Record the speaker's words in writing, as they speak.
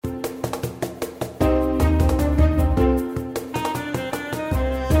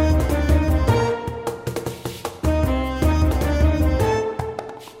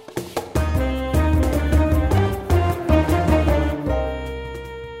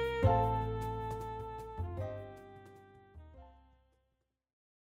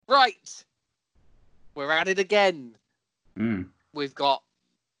right. We're at it again. We've got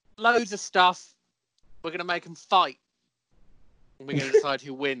loads of stuff. We're going to make them fight. And we're going to decide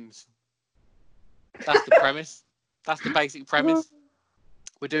who wins. That's the premise. That's the basic premise.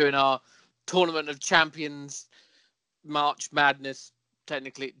 We're doing our Tournament of Champions, March Madness,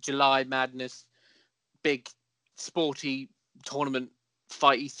 technically July Madness, big sporty tournament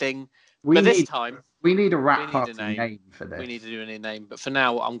fighty thing. This time, we need a rap party name for this. We need to do a new name. But for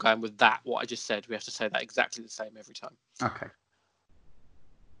now, I'm going with that. What I just said, we have to say that exactly the same every time. Okay.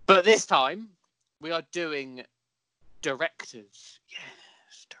 But this time, we are doing directors.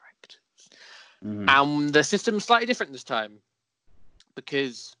 Yes, directors. And the system's slightly different this time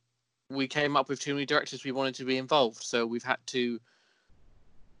because we came up with too many directors we wanted to be involved. So we've had to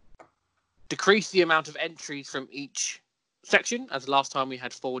decrease the amount of entries from each section. As last time we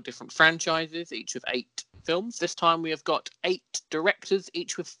had 4 different franchises, each with 8 films. This time we have got 8 directors,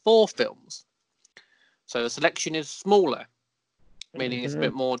 each with 4 films. So the selection is smaller, meaning it's a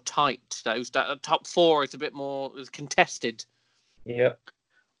bit more tight. That top 4 is a bit more contested. Yep.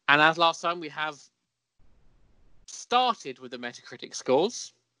 And as last time, we have started with the Metacritic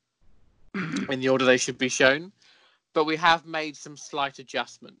scores in the order they should be shown, but we have made some slight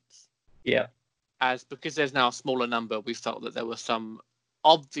adjustments. Yeah. As because there's now a smaller number, we felt that there were some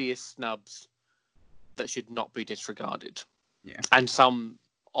obvious snubs that should not be disregarded. Yeah. And some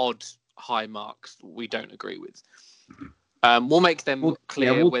odd high marks we don't agree with. We'll make them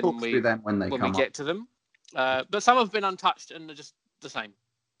clear when we get to them. But some have been untouched and are just the same.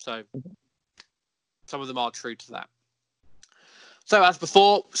 So some of them are true to that. So as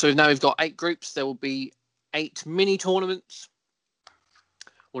before, now we've got 8 groups. There will be 8 mini tournaments.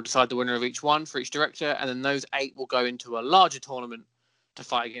 We'll decide the winner of each one for each director, and then those 8 will go into a larger tournament to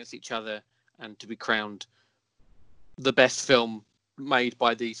fight against each other and to be crowned the best film made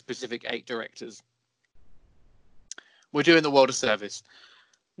by the specific 8 directors. We're doing the world a service.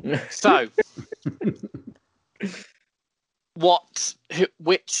 So,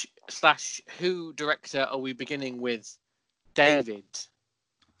 who director are we beginning with? David?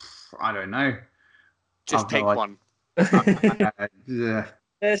 I don't know. Just pick one.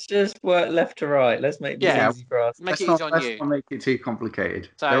 Let's just work left to right. Let's make this easy for us. Make it easy on you. Let's not make it too complicated.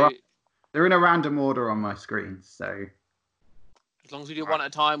 So, they're in a random order on my screen, so... As long as we do one at a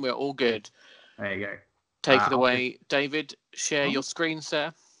time, we're all good. There you go. Take it away, David. Share your screen,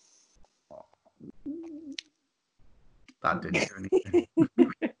 sir. That didn't do anything.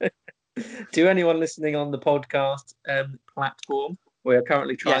 To anyone listening on the podcast platform, we are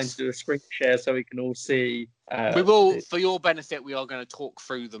currently trying to do a screen share so we can all see. We will, for your benefit, we are going to talk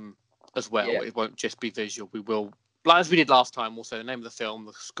through them as well. Yeah. It won't just be visual. We will, like as we did last time, also the name of the film,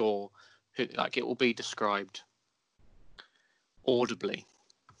 the score, it will be described audibly.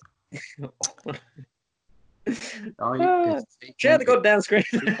 Share the goddamn screen.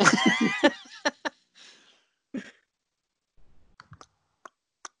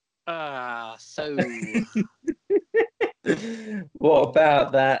 So what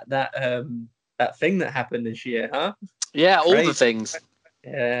about that thing that happened this year, huh? Yeah, all the things.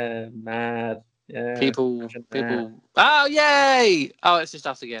 Yeah, mad. Yeah, people. Oh, yay! Oh, it's just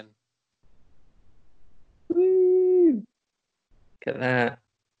us again. Woo. Look at that.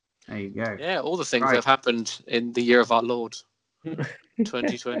 There you go. Yeah, all the things that have happened in the year of our Lord,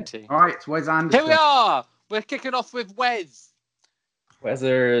 2020. All right, Wes Anderson. Here we are. We're kicking off with Wes.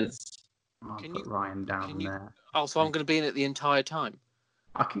 Weathers. I'll put Ryan down there. Oh, so I'm going to be in it the entire time.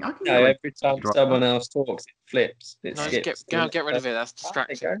 I can no, every time someone else talks, it flips. It skips. Get rid of it. That's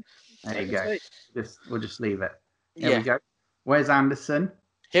distracting. There you go. We'll just leave it. Here we go. Wes Anderson.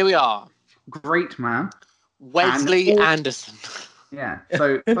 Here we are. Great man. Wesley Anderson. Yeah.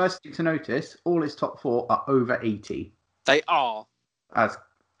 So first thing to notice, all his top 4 are over 80. They are. That's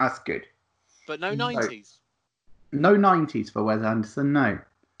good. But no 90s. No 90s for Wes Anderson, no.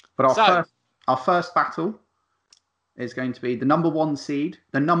 But our first battle is going to be the number 1 seed,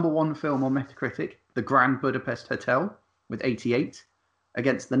 the number 1 film on Metacritic, The Grand Budapest Hotel, with 88,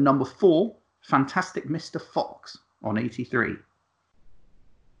 against the number 4, Fantastic Mr. Fox, on 83.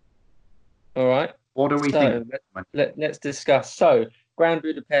 All right. What do we think? Let's discuss. So, Grand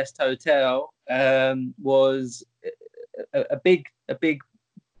Budapest Hotel was a big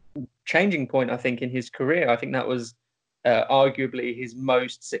changing point, I think, in his career. I think that was arguably his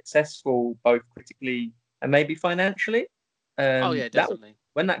most successful, both critically and maybe financially. Definitely.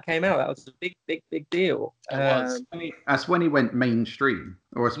 When that came out, that was a big deal. It was. That's when he went mainstream,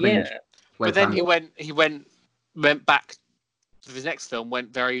 But then he went back to his next film,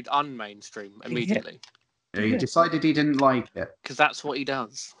 went very unmainstream immediately. Yeah, he decided he didn't like it because that's what he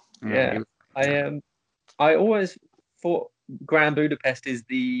does. Yeah. I always thought Grand Budapest is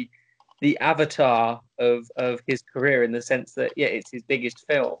the avatar of his career, in the sense that it's his biggest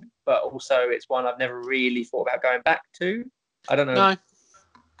film, but also it's one I've never really thought about going back to. I don't know. No.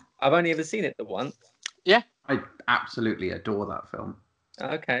 I've only ever seen it the once. Yeah. I absolutely adore that film.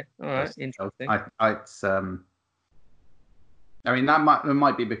 Okay. All right. Interesting. I mean, that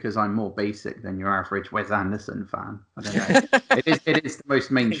might be because I'm more basic than your average Wes Anderson fan. I don't know. it is the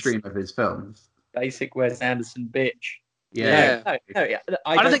most mainstream of his films. Basic Wes Anderson bitch. Yeah. No,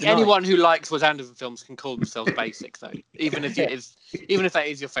 I don't think anyone who likes Wes Anderson films can call themselves basic, though. Even if that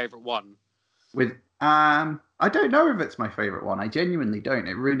is your favourite one. I don't know if it's my favourite one. I genuinely don't.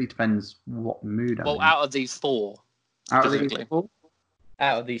 It really depends what mood I'm in. Well, out of these four. Out of these four?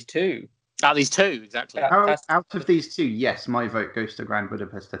 Out of these two. Out of these two, exactly. Out of these two, yes, my vote goes to Grand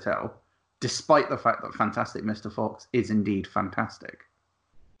Budapest Hotel, despite the fact that Fantastic Mr. Fox is indeed fantastic.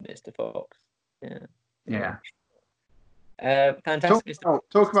 Mr. Fox. Yeah. Yeah. Fantastic.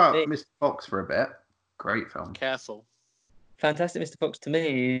 Talk about Mr. Fox for a bit. Great film. Careful. Fantastic Mr. Fox to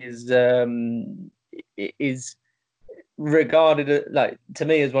me is regarded to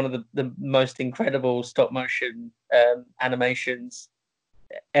me as one of the most incredible stop motion animations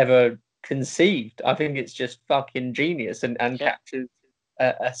ever conceived. I think it's just fucking genius and captures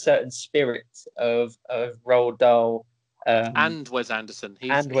a certain spirit of Roald Dahl and Wes Anderson.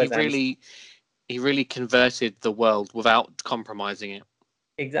 He really converted the world without compromising it.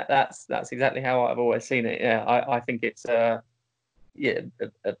 Exactly. That's exactly how I've always seen it. Yeah, I think it's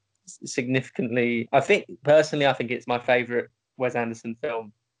significantly. I think it's my favourite Wes Anderson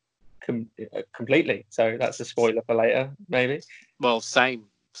film completely. So that's a spoiler for later, maybe. Well, same.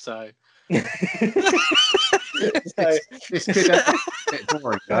 So. This could a bit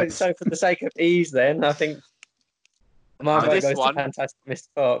boring. Guys. So for the sake of ease, then I think my vote goes to Fantastic Mr.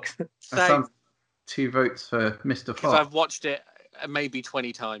 Fox. That sounds 2 votes for Mr. Fox. Because I've watched it maybe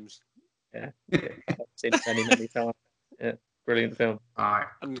 20 times. Yeah, I've seen it many times. Yeah, brilliant film.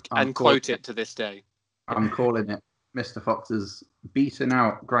 And quote it to this day. I'm calling it. Mr. Fox has beaten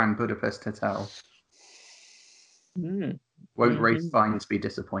out Grand Budapest Hotel. Won't Ray Fiennes be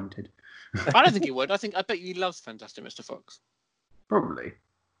disappointed? I don't think he would. I bet he loves Fantastic Mr. Fox. Probably.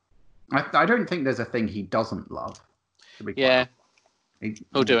 I don't think there's a thing he doesn't love. Yeah.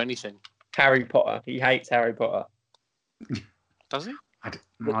 He'll do anything. Harry Potter. He hates Harry Potter. Does he?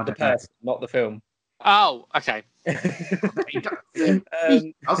 The person, not the film. Oh, okay. He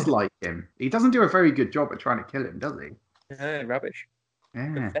does like him. He doesn't do a very good job at trying to kill him, does he? Rubbish.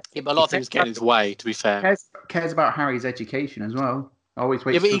 Yeah. But a lot of things get in his way, to be fair. Cares about Harry's education as well. Always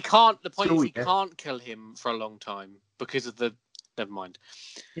waits. Yeah, but he can't. The point is, he can't kill him for a long time because of the. Never mind.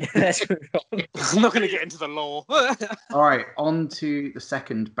 Let's move on. I'm not going to get into the law. All right, on to the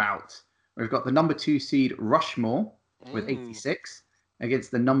second bout. We've got the number 2 seed Rushmore with 86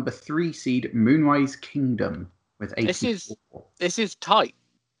 against the number 3 seed Moonrise Kingdom with 84. This is tight.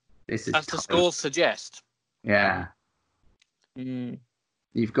 As the scores suggest. Yeah.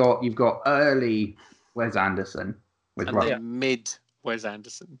 You've got early Wes Anderson with mid Wes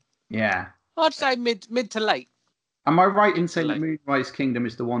Anderson. Yeah. I'd say mid to late. Am I right in saying that Moonrise Kingdom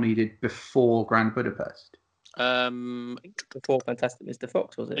is the one he did before Grand Budapest? Before Fantastic Mr.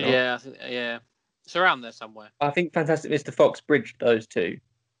 Fox, was it? Yeah, I think, yeah. It's around there somewhere. I think Fantastic Mr. Fox bridged those two,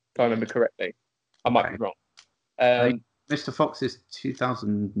 if I remember correctly. I might be wrong. Mr. Fox is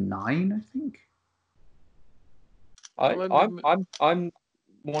 2009, I think. I'm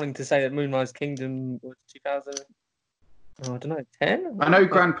wanting to say that Moonrise Kingdom was 2000. Oh, I don't know, 10. I know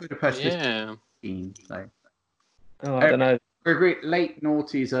Grand Budapest is 15. So. Oh, I don't know. Late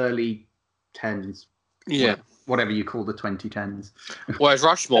noughties, early 10s. Yeah. Whatever you call the 2010s. Whereas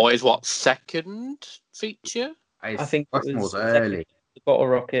Rushmore is what, second feature? I think Rushmore's early. The Bottle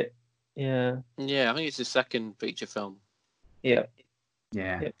Rocket. Yeah. Yeah, I think it's his second feature film. Yeah.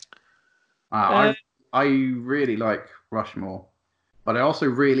 Yeah. I really like Rushmore, but I also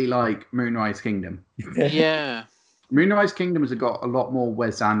really like Moonrise Kingdom. Yeah. Moonrise Kingdom has got a lot more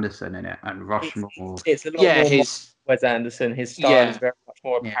Wes Anderson in it, and Rushmore. It's a lot more Wes Anderson. His style is very much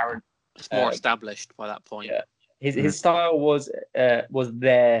more apparent. It's more established by that point. Yeah. His style was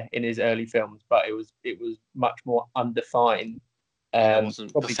there in his early films, but it was much more undefined.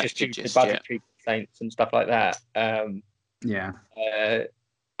 Probably just due to budgetary constraints and stuff like that.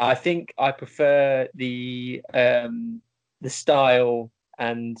 I think I prefer the style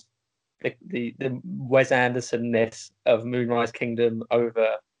and the Wes Anderson-ness of Moonrise Kingdom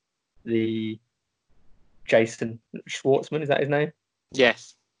over the Jason Schwartzman. Is that his name?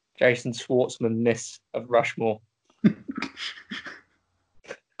 Yes. Jason Schwartzman-ness of Rushmore.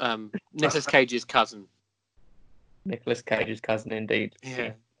 Nicolas Cage's cousin. Nicolas Cage's cousin, indeed.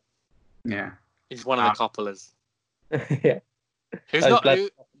 Yeah. Yeah. He's one of the Coppolas. Yeah. There's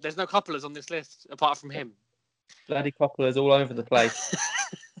no Coppolas on this list apart from him. Bloody Coppolas all over the place.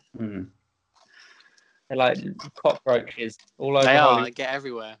 Mm. They're like cockroaches all over. They are. They get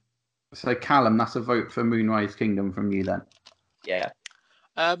everywhere. So Callum, that's a vote for Moonrise Kingdom from you then. Yeah.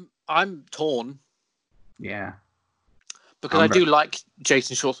 I'm torn. Yeah. Because I do like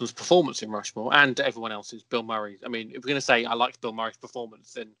Jason Schwartzman's performance in Rushmore and everyone else's. Bill Murray. I mean, if we're going to say I liked Bill Murray's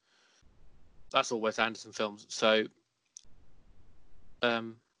performance, then that's all Wes Anderson films. So, but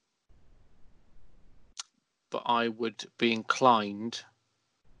I would be inclined.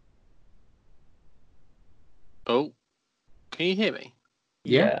 Oh, can you hear me?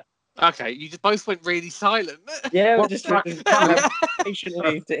 Yeah. Okay, you just both went really silent. Yeah, we're just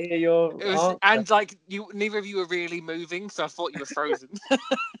patiently to hear your answer. And like neither of you were really moving, so I thought you were frozen.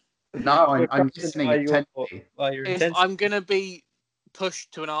 No, I'm listening intently. If I'm gonna be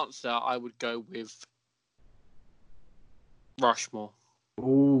pushed to an answer, I would go with Rushmore.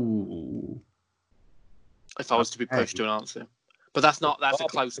 Ooh. If I was to be pushed to an answer, but that's a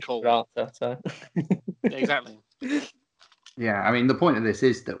close call. Answer, so. Yeah, exactly. Yeah, I mean, the point of this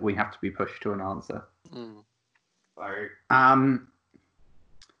is that we have to be pushed to an answer. Mm.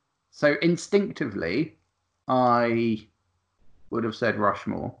 So instinctively, I would have said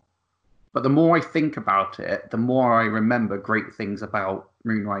Rushmore. But the more I think about it, the more I remember great things about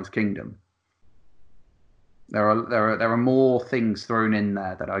Moonrise Kingdom. There are more things thrown in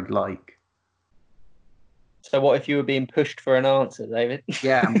there that I'd like. So what if you were being pushed for an answer, David?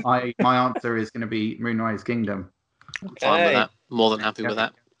 Yeah, my answer is going to be Moonrise Kingdom. I'm fine with that. More than happy with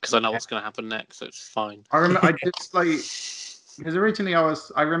that because I know what's going to happen next, so it's fine. I just because originally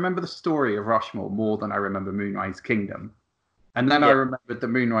I remember the story of Rushmore more than I remember Moonrise Kingdom, and then I remembered the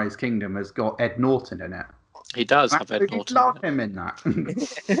Moonrise Kingdom has got Ed Norton in it. He does have Ed Norton. I love him in that.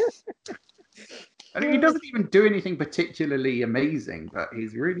 I mean, he doesn't even do anything particularly amazing, but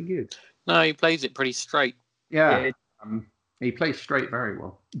he's really good. No, he plays it pretty straight. Yeah, he plays straight very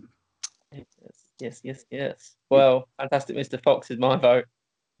well. Yes. Well, Fantastic Mr. Fox is my vote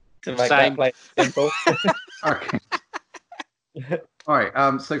to make that play simple. Okay. All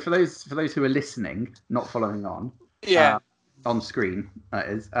right. So for those who are listening, not following on, on screen, that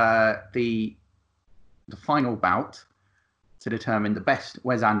is the final bout to determine the best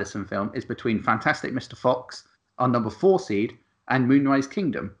Wes Anderson film is between Fantastic Mr. Fox, our number 4 seed, and Moonrise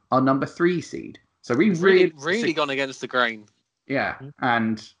Kingdom, our number 3 seed. So we've really gone against the grain. Yeah,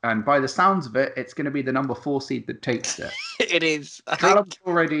 and by the sounds of it, it's going to be the number 4 seed that takes it. It is. Callum's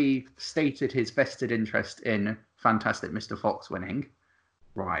already stated his vested interest in Fantastic Mr. Fox winning.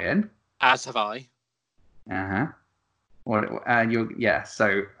 Ryan, as have I.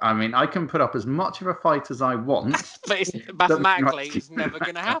 So I mean, I can put up as much of a fight as I want, but mathematically, it's never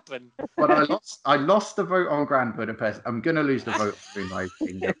going to happen. But I lost the vote on Grand Budapest. I'm going to lose the vote on Moonrise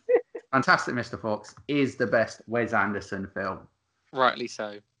Kingdom. Fantastic Mr. Fox is the best Wes Anderson film. Rightly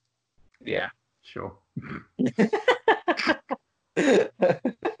so. Yeah, sure.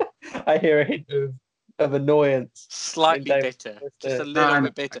 I hear a hint of annoyance. Slightly bitter. Just a little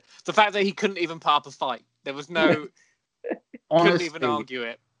bit bitter. The fact that he couldn't even put up a fight. There was no... couldn't even argue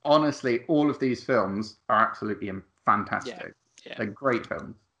it. Honestly, all of these films are absolutely fantastic. Yeah. They're great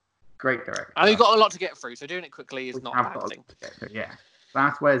films. Great director. And we've got a lot to get through, so doing it quickly is not a bad thing. Yeah.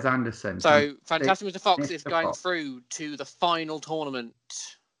 That's Wes Anderson. So, Fantastic Mr. Fox is going through to the final tournament.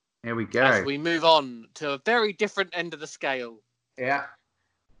 Here we go. As we move on to a very different end of the scale. Yeah.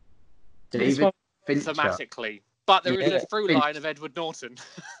 David Fincher. Thematically. But there is a through line of Edward Norton.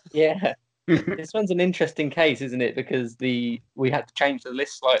 Yeah. This one's an interesting case, isn't it? Because we had to change the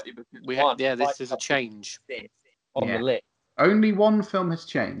list slightly. Because this is a change. On the list. Only one film has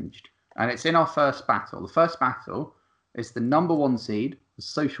changed, and it's in our first battle. The first battle is the number 1 seed, The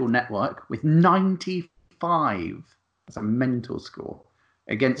Social Network, with 95. That's a mental score.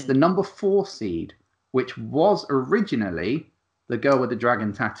 Against the number 4 seed, which was originally The Girl with the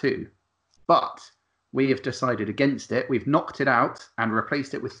Dragon Tattoo. But we have decided against it. We've knocked it out and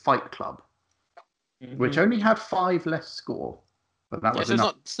replaced it with Fight Club, which only had 5 less score. But that was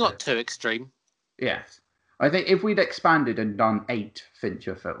enough. It's not too extreme. Yes. I think if we'd expanded and done 8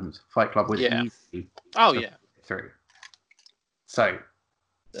 Fincher films, Fight Club was easy. Through. So,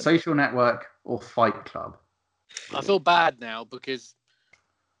 Social Network or Fight Club? I feel bad now because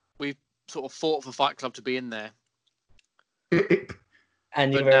we've sort of fought for Fight Club to be in there.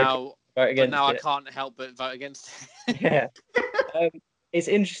 And now I can't help but vote against it. Yeah. It's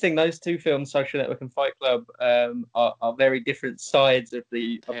interesting. Those two films, Social Network and Fight Club, are very different sides of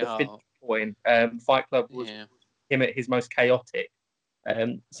the Fincher coin. Fight Club was him at his most chaotic.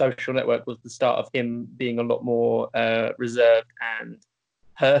 Social Network was the start of him being a lot more reserved and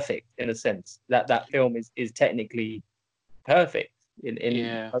perfect in a sense. That film is technically perfect in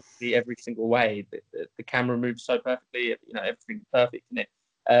totally every single way. The camera moves so perfectly. Everything's perfect in it.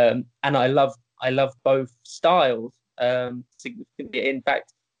 And I love both styles significantly. In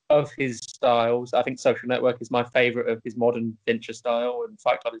fact, both his styles. I think Social Network is my favorite of his modern Fincher style, and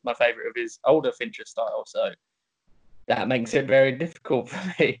Fight Club is my favorite of his older Fincher style. So that makes it very difficult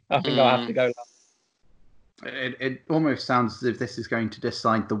for me. I think I'll have to go. It almost sounds as if this is going to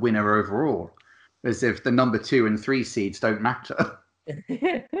decide the winner overall, as if the number 2 and 3 seeds don't matter.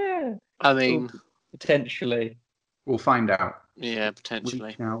 I mean, potentially. We'll find out. Yeah,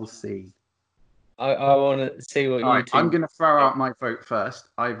 potentially. We shall see. I want to see what you two... I'm going to throw out my vote first.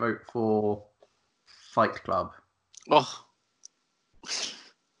 I vote for Fight Club. Oh.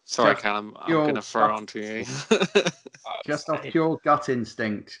 Sorry, Callum. I'm going to throw on to you. Just off pure gut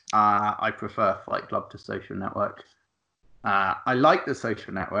instinct, I prefer Fight Club to Social Network. I like the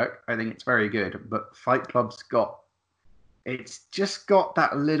Social Network. I think it's very good. But Fight Club's it's just got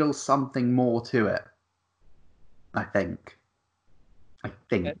that little something more to it. I think.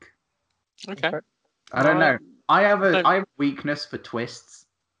 Okay. I don't know. I have a weakness for twists.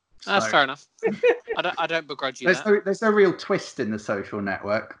 That's fair enough. I don't begrudge you that. There's no real twist in the Social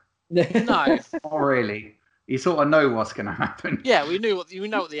Network. No. Not really. You sort of know what's going to happen. Yeah, we know what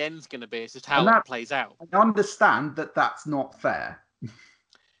the end's going to be. It's just how it plays out. I understand that that's not fair.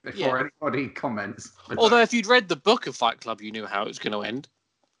 Before anybody comments. Although if you'd read the book of Fight Club, you knew how it was going to end.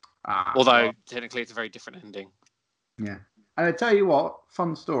 Although technically it's a very different ending. Yeah. And I tell you what,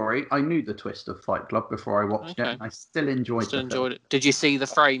 fun story. I knew the twist of Fight Club before I watched it. And I still enjoyed it. Did you see the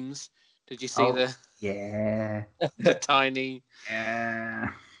frames? Did you see the tiny? Yeah.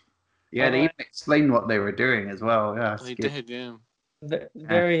 Yeah, they even explained what they were doing as well. Yeah, they did. Yeah.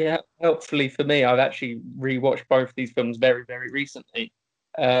 Very helpfully for me, I've actually rewatched both these films very, very recently.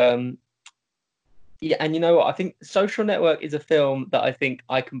 And you know what? I think Social Network is a film that I think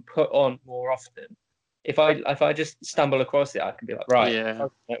I can put on more often. If I just stumble across it, I can be like, right,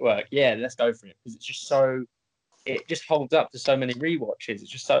 Social Network, let's go for it, because it's just it just holds up to so many rewatches. It's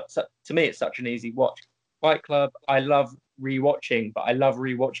just so to me, it's such an easy watch. Fight Club, I love rewatching, but I love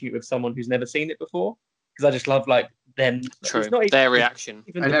rewatching it with someone who's never seen it before, because I just love them. True. Their reaction.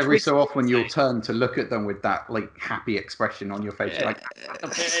 And every so often you'll turn to look at them with that happy expression on your face,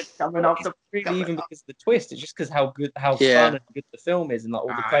 it's coming up. Really, even because of the twist, it's just because how fun and good the film is, and all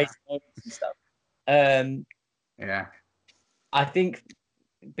the crazy moments and stuff. I think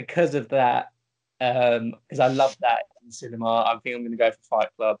because of that, because I love that in cinema, I think I'm going to go for Fight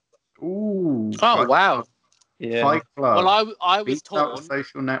Club. Ooh! Oh wow! Yeah. Fight Club. Well, I was torn.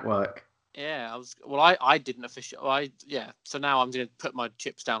 Social Network. Yeah, I was. Well, I didn't officially. So now I'm going to put my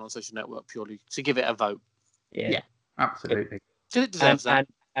chips down on Social Network purely to give it a vote. Yeah, absolutely. Because it deserves that.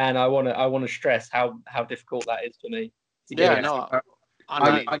 And I want to stress how difficult that is for me. I know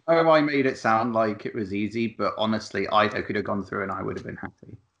I made it sound like it was easy, but honestly, I could have gone through and I would have been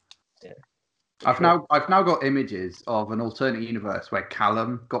happy. Yeah. I've now got images of an alternate universe where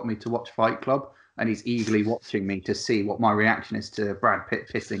Callum got me to watch Fight Club, and he's eagerly watching me to see what my reaction is to Brad Pitt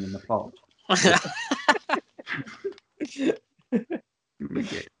pissing in the plot.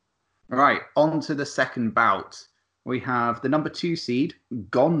 Right, on to the second bout. We have the number 2 seed,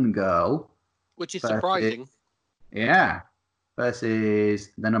 Gone Girl. Which is surprising. Versus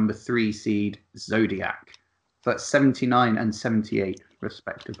the number 3 seed, Zodiac. So that's 79 and 78,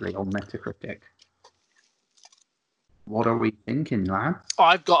 respectively, on Metacritic. What are we thinking, lads?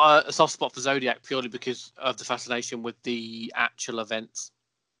 I've got a soft spot for Zodiac purely because of the fascination with the actual events.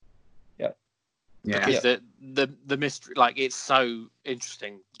 Yeah. Because the mystery, it's so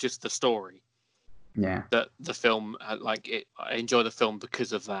interesting, just the story. Yeah. That the film, I enjoy the film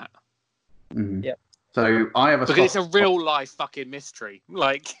because of that. Mm-hmm. Yeah. So I have because it's a real life fucking mystery,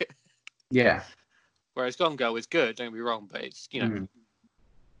 Yeah. Whereas Gone Girl is good, don't be wrong, but it's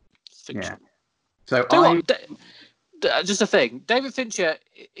it's fiction. Yeah. So just a thing, David Fincher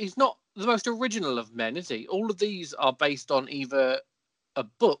is not the most original of men, is he? All of these are based on either a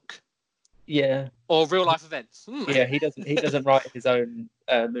book, or real life events. Yeah, he doesn't write his own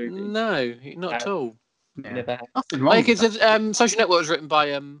movie. No, not at all. Yeah. Never has. Nothing wrong. Social Network was written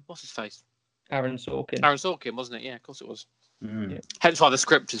by what's his face? Aaron Sorkin. Aaron Sorkin, wasn't it? Yeah, of course it was. Yeah. Hence why the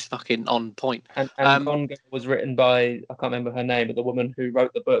script is fucking on point. And Gone Girl was written by, I can't remember her name, but the woman who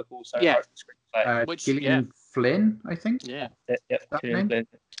wrote the book also wrote the screenplay. Gillian Flynn, I think. Yeah. Yep. Gillian Flynn.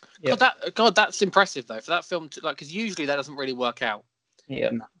 Yep. God, that's impressive though for that film. Because usually that doesn't really work out.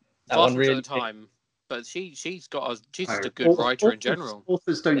 Yeah. Vast majority of the time. But she's just a good writer in general.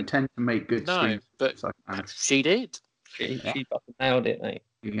 Authors don't tend to make good screenplays. But she did. She fucking nailed it, mate.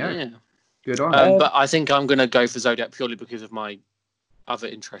 Yeah. Good on her. But I think I'm going to go for Zodiac purely because of my other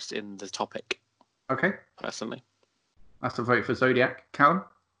interest in the topic. Okay. Personally. That's a vote for Zodiac. Callum?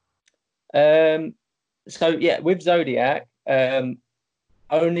 So, yeah, with Zodiac,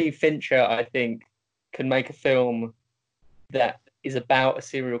 only Fincher, I think, can make a film that is about a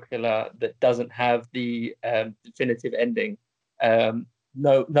serial killer that doesn't have the definitive ending.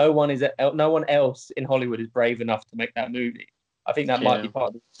 No one else in Hollywood is brave enough to make that movie. I think that might be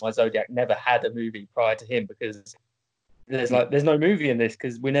part of why Zodiac never had a movie prior to him, because there's no movie in this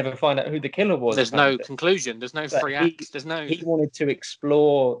because we never find out who the killer was. There's no conclusion. There's no three acts. There's no. He wanted to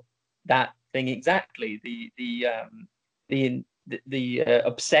explore that thing exactly. The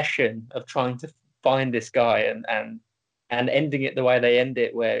obsession of trying to find this guy and ending it the way they end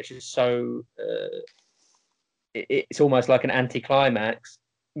it, where it's just so it's almost like an anticlimax,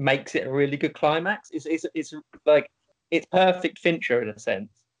 makes it a really good climax. It's like it's perfect Fincher in a sense.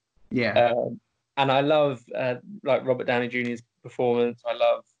 Yeah. And I love like Robert Downey Jr.'s performance. I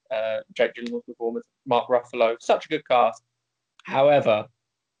love Jake Gyllenhaal's performance. Mark Ruffalo, such a good cast. However,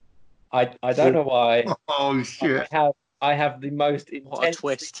 I don't know why. Oh shit! I have the most intense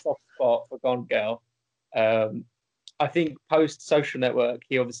soft spot for Gone Girl. I think post Social Network,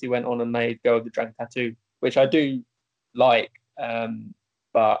 he obviously went on and made Girl with the Dragon Tattoo, which I do like.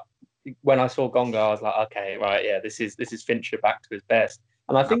 But when I saw Gone Girl, I was like, okay, right, yeah, this is Fincher back to his best.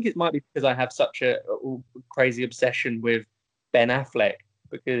 And I think it might be because I have such a crazy obsession with Ben Affleck,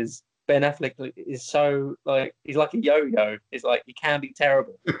 because Ben Affleck is so he's like a yo-yo. It's like he can be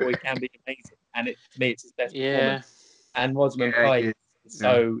terrible or he can be amazing, and to me it's his best performance. And Rosamund Pike is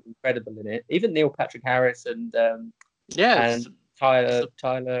so incredible in it. Even Neil Patrick Harris and Tyler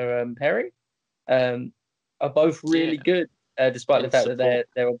Perry are both really good, despite the fact that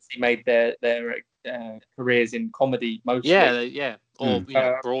they're obviously made their careers in comedy mostly. Or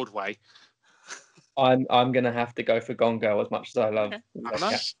Broadway. I'm gonna have to go for Gone Girl as much as I love.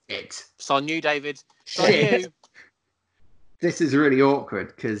 Shit. It's on you, David. It's on you. This is really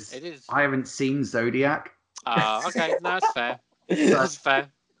awkward because I haven't seen Zodiac. Okay, no, that's fair. That's fair.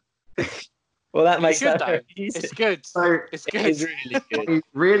 Well, that makes it though. It's good. It's good. It's really good. I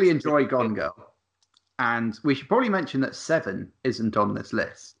really enjoy Gone Girl, and we should probably mention that Seven isn't on this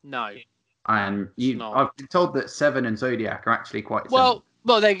list. No. And I've been told that Seven and Zodiac are actually quite similar.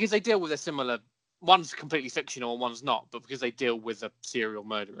 Well, because they deal with a similar. One's completely fictional and one's not, but because they deal with a serial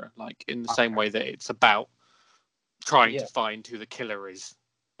murderer, like in the same way that it's about trying to find who the killer is.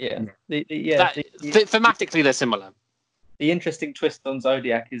 Yeah. Thematically, they're similar. The interesting twist on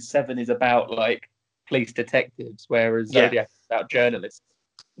Zodiac is Seven is about like police detectives, whereas Zodiac is about journalists.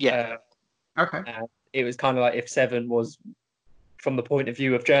 Yeah. Okay. It was kind of like if Seven was from the point of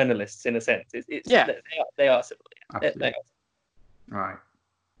view of journalists, in a sense. They are similar. They are. Right.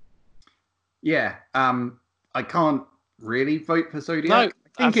 Yeah. I can't really vote for Zodiac. No,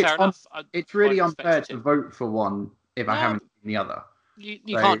 I think it's really unfair to it. Vote for one if I haven't seen the other. You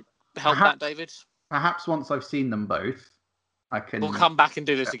can't help that, David. Perhaps once I've seen them both, I can. We'll come back and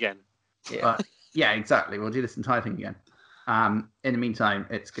do this again. Yeah. Yeah, exactly. We'll do this entire thing again. In the meantime,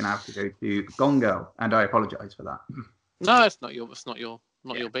 it's going to have to go to Gone Girl, and I apologise for that. No, it's not your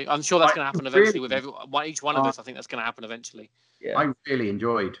beat. I'm sure that's going to happen eventually with each one of us. I think that's going to happen eventually. Yeah. I really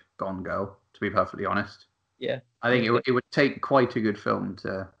enjoyed Gone Girl, to be perfectly honest. Yeah. I think it would take quite a good film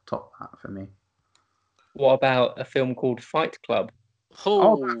to top that for me. What about a film called Fight Club?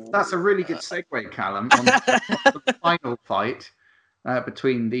 That's a really good segue, Callum, on the final fight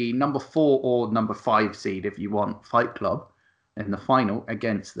between the number 4 or number 5 seed, if you want, Fight Club, in the final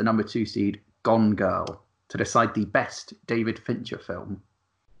against the number 2 seed, Gone Girl, to decide the best David Fincher film.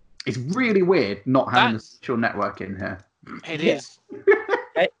 It's really weird not having the Social Network in here. It is.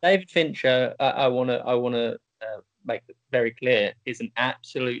 David Fincher, I want to make it very clear, is an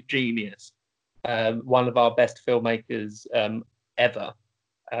absolute genius. One of our best filmmakers ever.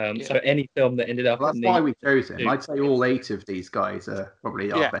 So any film that ended up. Well, that's why we chose him. I'd say all 8 of these guys are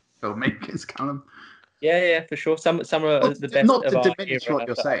probably our best filmmakers, Callum. Yeah, for sure. Some are the best. Not of to our diminish era, what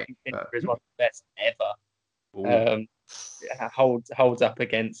you're saying. Is one of the best ever. Holds up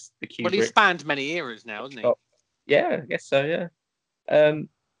against the Kubrick. Well, he's spanned many eras now, hasn't he? Yeah, I guess so. Yeah.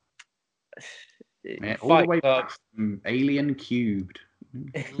 All the way back from Alien Cubed.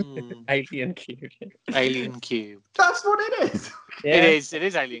 Alien Cubed. Alien Cubed. That's what it is. Yeah. It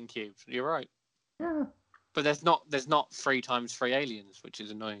is Alien Cubed. You're right. Yeah. But there's not 3 times 3 aliens, which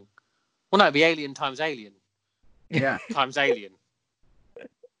is annoying. Well, no, it'd be alien times alien. Yeah. Times alien.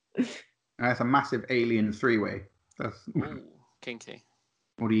 That's a massive alien 3-way. Ooh, kinky.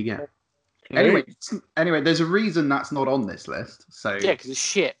 What do you get? Anyway, there's a reason that's not on this list. So yeah, because it's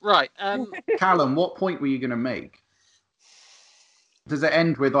shit. Right. Callum, what point were you going to make? Does it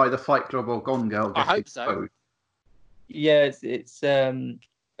end with either Fight Club or Gone Girl? I hope so. Both? Yeah, it's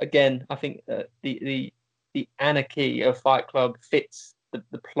again. I think the anarchy of Fight Club fits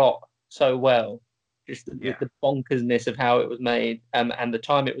the plot so well. Just the bonkersness of how it was made, and the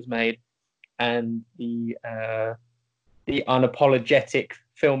time it was made, and the unapologetic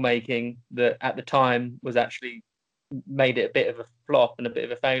filmmaking that at the time was actually made it a bit of a flop and a bit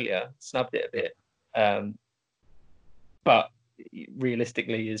of a failure, snubbed it a bit. But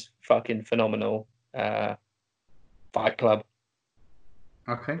realistically is fucking phenomenal. Fight Club.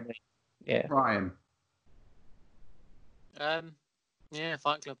 Okay. Yeah. Ryan. Yeah,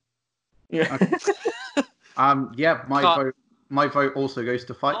 Fight Club. Yeah. Okay. My vote also goes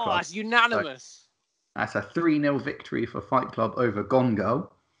to Fight Club. Oh, that's unanimous. So that's a 3-0 victory for Fight Club over Gone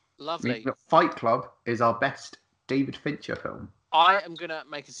Girl. Lovely. Fight Club is our best David Fincher film. I am going to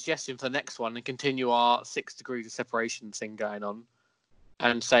make a suggestion for the next one and continue our 6 degrees of separation thing going on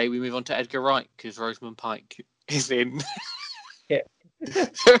and say we move on to Edgar Wright because Rosamund Pike is in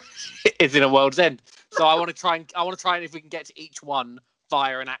is in A World's End. So I want to try and if we can get to each one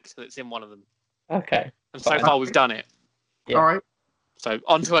via an actor that's in one of them. Okay. And so far we've done it. Yeah. All right. So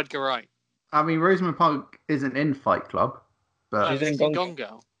on to Edgar Wright. I mean, Rosamund Pike isn't in Fight Club, but she's in Gone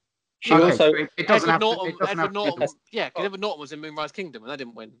Girl. She also it doesn't Edward have Norton. Yeah, because Edward Norton was in Moonrise Kingdom and they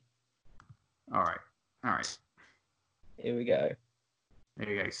didn't win. All right. Here we go.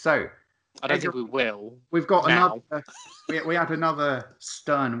 So I don't think we will. We've got another. We had another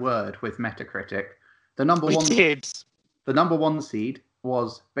stern word with Metacritic. The number one seed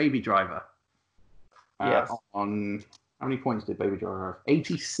was Baby Driver. Yes. On how many points did Baby Driver have?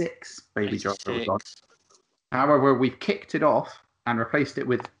 86. Baby Driver was on. However, we've kicked it off and replaced it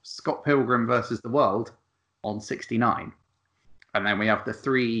with Scott Pilgrim versus the World on 69. And then we have the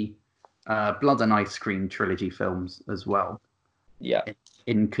 3 Blood and Ice Cream trilogy films as well. Yeah.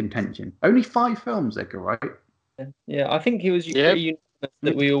 In contention. Only 5 films, Edgar Wright. Yeah, I think it was unanimous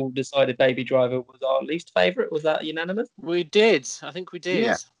that we all decided Baby Driver was our least favourite. Was that unanimous? We did. I think we did.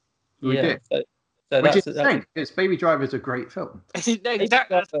 Yeah, we did. So which is the thing, because Baby Driver is a great film. Exactly.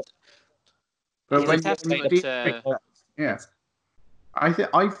 Yeah.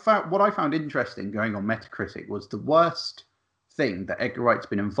 I found what I found interesting going on Metacritic was the worst thing that Edgar Wright's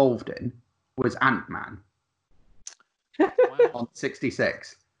been involved in was Ant-Man. Wow. On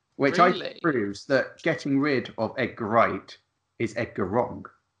 66, which I think proves that getting rid of Edgar Wright is Edgar wrong.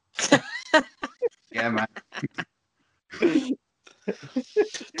 Yeah, man.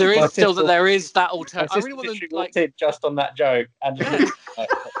 There is that alternative. I really want them just on that joke and just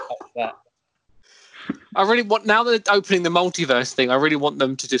that. I really want, now that they're opening the multiverse thing, I really want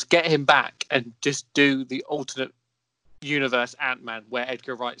them to just get him back and just do the alternate universe Ant-Man where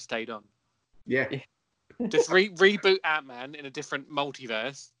Edgar Wright stayed on. Yeah. Just reboot Ant-Man in a different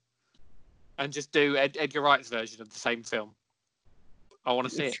multiverse and just do Edgar Wright's version of the same film. I want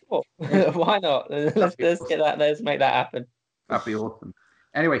to see it. Why not? Let's get that. Let's make that happen. That'd be awesome.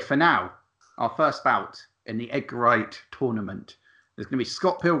 Anyway, for now, our first bout in the Edgar Wright tournament is going to be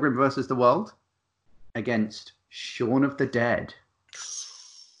Scott Pilgrim versus the World against Shaun of the Dead.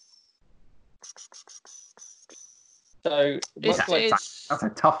 So that's a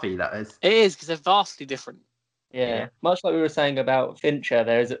toughie, that is. It is, because they're vastly different. Yeah, much like we were saying about Fincher,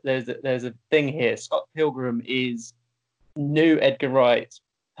 there's a thing here. Scott Pilgrim is new Edgar Wright.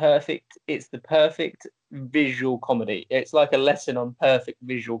 Perfect. It's the perfect visual comedy. It's like a lesson on perfect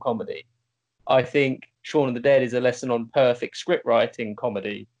visual comedy. I think Shaun of the Dead is a lesson on perfect script writing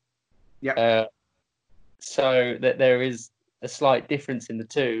comedy. Yeah. So that there is a slight difference in the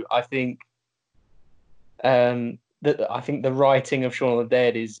two. I think. I think the writing of Shaun of the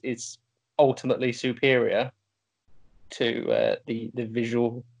Dead is ultimately superior to the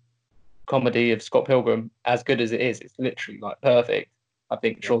visual comedy of Scott Pilgrim. As good as it is, it's literally like perfect. I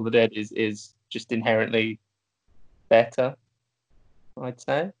think Shaun of the Dead is just inherently better, I'd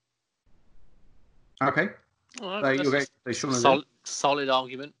say. Okay. Right, so you're going to Shaun of the Dead. Solid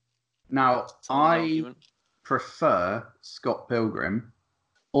argument. Now, prefer Scott Pilgrim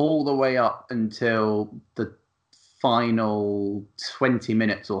all the way up until the final 20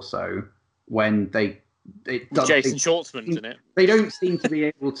 minutes or so when Jason Schwartzman's in it. They don't seem to be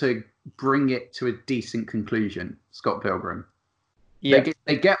able to bring it to a decent conclusion, Scott Pilgrim. Yeah.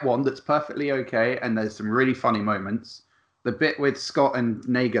 They get one that's perfectly okay, and there's some really funny moments. The bit with Scott and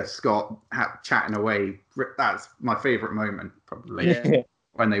Naga Scott chatting away, that's my favourite moment, probably. Yeah.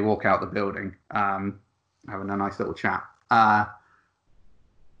 When they walk out the building, having a nice little chat. And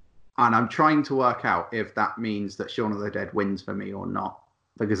I'm trying to work out if that means that Shaun of the Dead wins for me or not,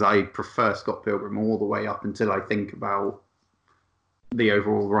 because I prefer Scott Pilgrim all the way up until I think about the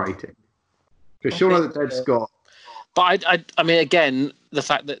overall writing. Because Shaun of the Dead, Scott. But I mean, again, the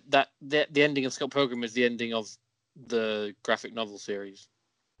fact that the ending of Scott Pilgrim is the ending of the graphic novel series.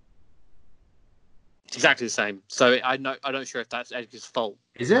 It's exactly the same. So I'm not sure if that's Edgar's fault.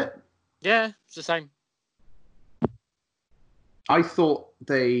 Is it? Yeah, it's the same. I thought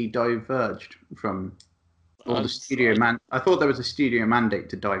they diverged from the studio I thought there was a studio mandate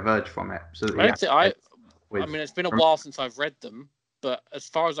to diverge from it. So that I mean, it's been a while since I've read them, but as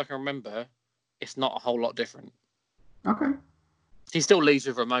far as I can remember, it's not a whole lot different. Okay. He still leaves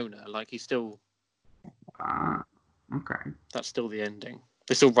with Ramona. Like, he's still... okay. That's still the ending.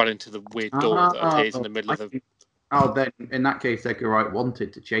 They still run into the weird door that appears in the middle of the... Oh, then in that case, Edgar Wright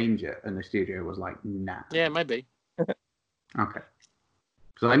wanted to change it, and the studio was like, nah. Yeah, maybe. Okay.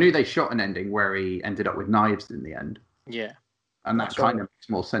 So I knew they shot an ending where he ended up with knives in the end. Yeah. And that kind of makes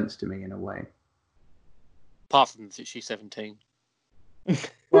more sense to me in a way. Apart from that she's 17.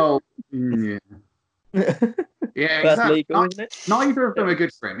 Well, yeah. Yeah, that's legal, isn't it? Neither of them are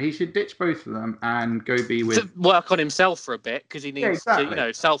good for him. He should ditch both of them and go be with... To work on himself for a bit, because he needs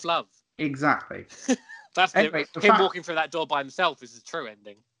to, self-love. Exactly. That's anyway, him walking through that door by himself is the true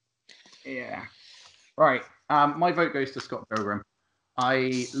ending. Yeah. Right. My vote goes to Scott Pilgrim.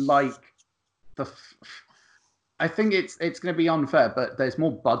 I like the... I think it's going to be unfair, but there's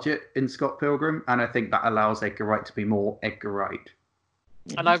more budget in Scott Pilgrim, and I think that allows Edgar Wright to be more Edgar Wright.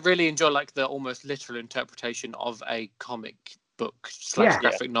 And I really enjoy like the almost literal interpretation of a comic book /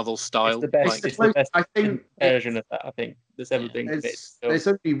 graphic novel style. It's the best, it's the best version of that, I think, there's ever been. There's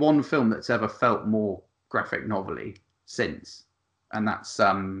only one film that's ever felt more graphic novel-y since, and that's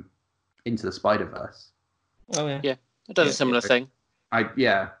Into the Spider-Verse. Oh yeah. Yeah, it does a similar thing. I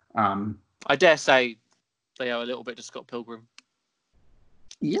dare say they owe a little bit to Scott Pilgrim.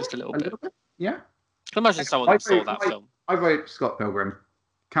 Yeah, just a little bit. Yeah. I can imagine someone that saw that film. I vote Scott Pilgrim.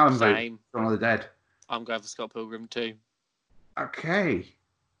 Callum votes Shaun of the Dead. I'm going for Scott Pilgrim too. Okay.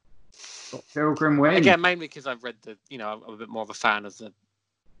 Scott Pilgrim wins. Again, mainly because I've read I'm a bit more of a fan of the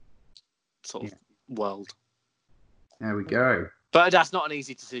sort of world. There we go. But that's not an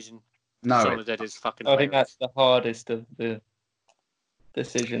easy decision. No. Shaun of the Dead is fucking I think that's the hardest of the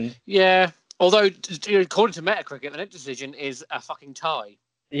decisions. Yeah. Although, according to Metacritic, the next decision is a fucking tie.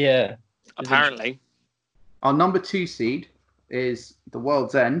 Yeah. Apparently. Our number 2 seed is The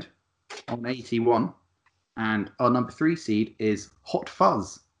World's End on 81. And our number 3 seed is Hot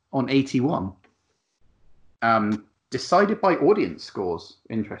Fuzz on 81. Decided by audience scores,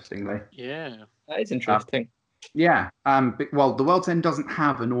 interestingly. Yeah. That is interesting. Yeah. Well, The World's End doesn't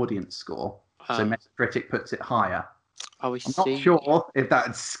have an audience score. So Metacritic puts it higher. Oh, I'm not sure if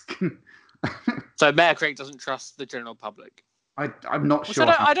that's... So Metacritic doesn't trust the general public. I'm not sure.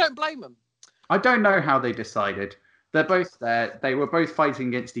 I don't blame them. I don't know how they decided. They're both there. They were both fighting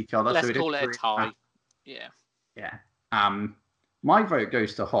against each other. Let's call it a tie. Yeah. Yeah. My vote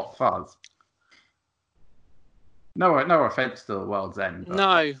goes to Hot Fuzz. No offense to The World's End.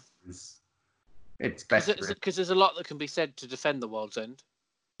 No. It's better. Because there's a lot that can be said to defend The World's End.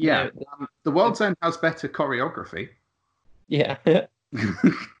 Yeah. The World's End has better choreography. Yeah.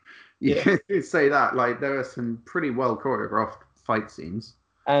 You say that. Like, there are some pretty well choreographed fight scenes.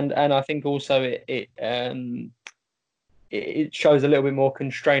 And I think also it shows a little bit more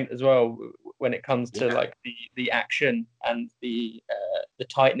constraint as well when it comes to like the action and the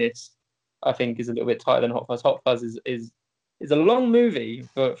tightness. I think is a little bit tighter than Hot Fuzz. Hot Fuzz is a long movie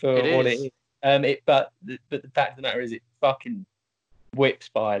for what it is. But the fact of the matter is, it fucking whips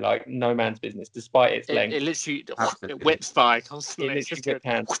by like no man's business, despite its length. It literally whips by constantly. It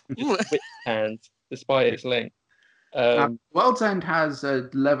literally whips hands despite its length. World's End has a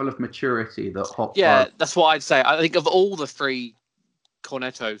level of maturity that Hot Fuzz... that's what I'd say. I think of all the 3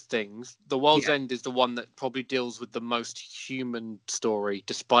 Cornetto things, The World's End is the one that probably deals with the most human story,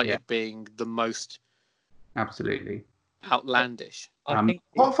 despite it being the most absolutely outlandish. I think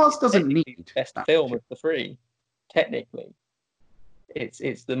Hot Fuzz doesn't need the best film of the 3. Technically,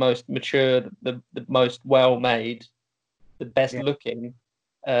 it's the most mature, the most well made, the best looking.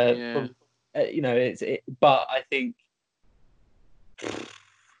 But I think.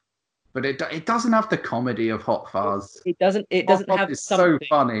 But it doesn't have the comedy of Hot Fuzz. It doesn't have it's something. So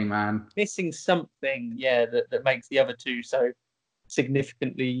funny, man. Missing something, that makes the other 2 so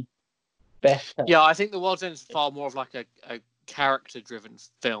significantly better. Yeah, I think The World's End is far more of like a character-driven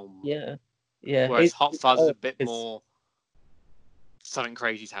film. Yeah. Whereas Hot Fuzz is a bit more something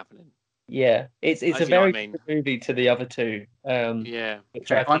crazy's happening. Yeah, it's a very different movie to the other two. Yeah.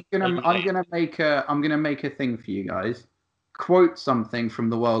 Okay, I'm gonna make a thing for you guys. Quote something from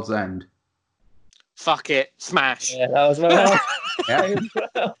The World's End. Fuck it, smash. Yeah, that was my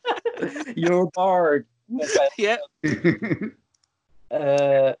You're a bard. Yeah.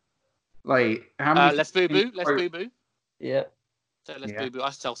 Like how many? Let's boo boo. Let's boo boo. Yeah. So let's boo boo. I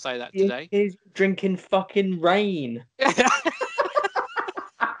still say that today. He's drinking fucking rain.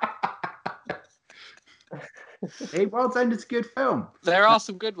 Hey, World's End is a good film. There are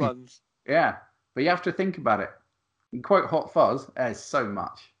some good ones. Yeah, but you have to think about it. You quote Hot Fuzz, there's so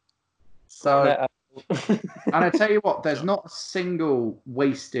much. So, and I tell you what, there's not a single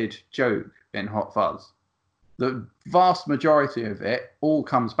wasted joke in Hot Fuzz. The vast majority of it all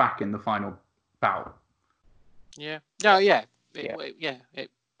comes back in the final bout. Yeah. Oh, yeah.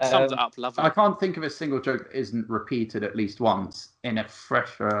 It sums it up lovely. I can't think of a single joke that isn't repeated at least once in a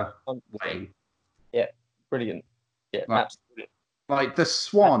fresher way. Yeah, brilliant. Yeah, absolutely. Like the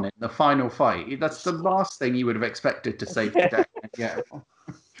swan in the final fight. That's the last thing you would have expected to save the day. Yeah.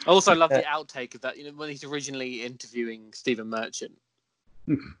 I also love the outtake of that. You know, when he's originally interviewing Stephen Merchant,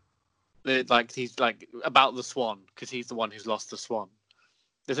 he's like about the swan because he's the one who's lost the swan.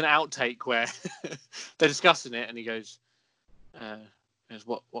 There's an outtake where they're discussing it, and he goes,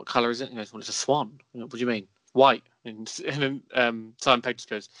 "What color is it?" And he goes, "Well, it's a swan." What do you mean? White. And then Simon Pegg just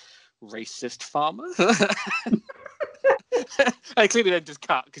goes, "Racist farmer." I clearly then just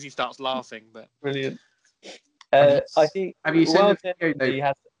cut because he starts laughing. But brilliant. I think. Have you seen the video? He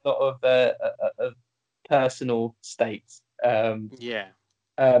has a lot of personal stakes. Yeah.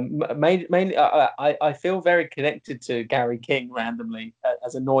 Mainly, I feel very connected to Gary King randomly.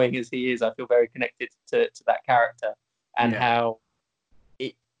 As annoying as he is, I feel very connected to that character and how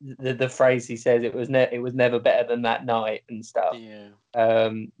the phrase he says it was never better than that night and stuff. Yeah.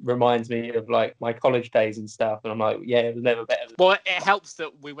 Reminds me of like my college days and stuff, and I'm like, yeah, it was never better. Well, it helps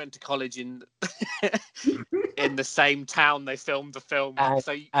that we went to college in the same town they filmed the film,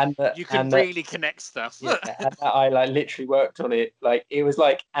 so you can really connect stuff. Yeah, and I like literally worked on it. Like it was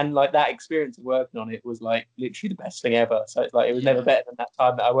like, and like that experience of working on it was like literally the best thing ever. So it's like it was never better than that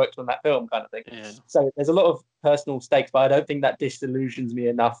time that I worked on that film, kind of thing. Yeah. So there's a lot of personal stakes, but I don't think that disillusions me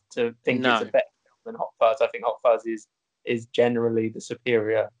enough to think it's a better film than Hot Fuzz. I think Hot Fuzz is generally the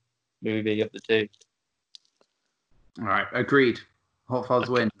superior movie of the two. All right, agreed. Hot Fuzz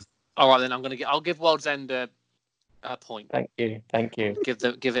wins. All right, then I'll give World's End a point. Thank you.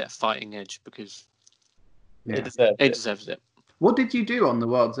 Give it a fighting edge because it deserves it. What did you do on The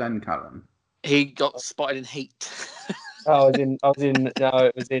World's End, Callum? He got spotted in Heat. It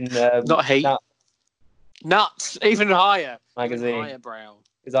was in not Heat. Nuts, even higher. Magazine. Even higher brow.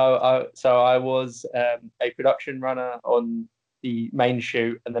 Because I was a production runner on the main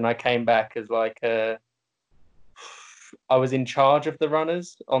shoot, and then I came back as like I was in charge of the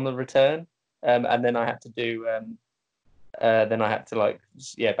runners on the return, and then I had to do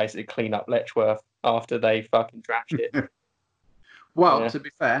basically clean up Letchworth after they fucking trashed it. Well, to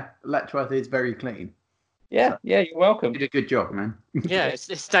be fair, Letchworth is very clean. Yeah, you're welcome. You did a good job, man. Yeah,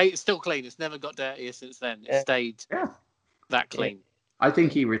 it's still clean. It's never got dirtier since then. It stayed that clean. I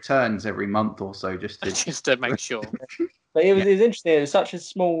think he returns every month or so just to make sure. But it was interesting. It was such a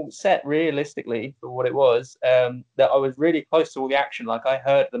small set, realistically, for what it was, that I was really close to all the action. Like I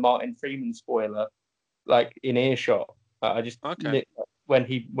heard the Martin Freeman spoiler, like in earshot. I just knew when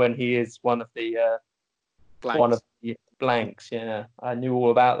he is one of the blanks. Yeah, I knew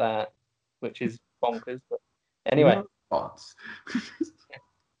all about that, which is bonkers. But anyway.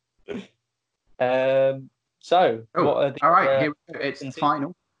 So, what are the, all right, here we go. It's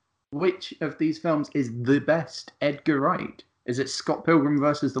final. Which of these films is the best Edgar Wright? Is it Scott Pilgrim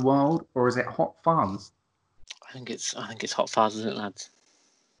versus the World, or is it Hot Fuzz? I think it's Hot Fuzz, isn't it, lads?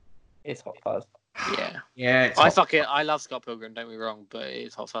 It's Hot Fuzz. Yeah. I love Scott Pilgrim. Don't be wrong, but it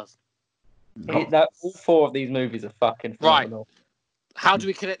is Hot Fuzz. All four of these movies are fucking phenomenal. Right. How do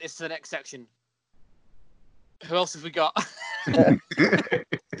we connect this to the next section? Who else have we got?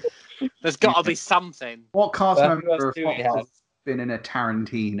 There's got to be something. What cast member of Hot Fuzz has been in a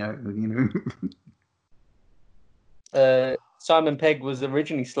Tarantino? You know. Simon Pegg was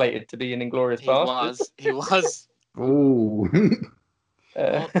originally slated to be in Inglourious Basterds. He was. Ooh.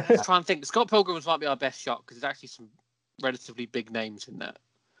 Let's try and think. Scott Pilgrim might be our best shot because there's actually some relatively big names in there.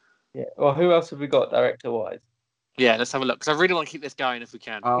 Yeah. Well, who else have we got director-wise? Yeah, let's have a look because I really want to keep this going if we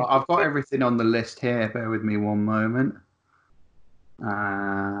can. I've got everything on the list here. Bear with me one moment.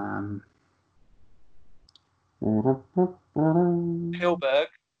 Spielberg.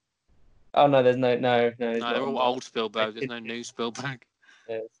 Oh no, there's no. No, they're all old Spielberg. There's no new Spielberg.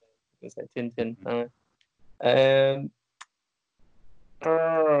 Yeah, it's like Tintin. No.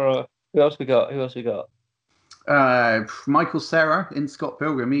 Who else we got? Michael Cera in Scott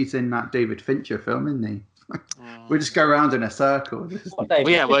Pilgrim. He's in that David Fincher film, isn't he? We just go around in a circle.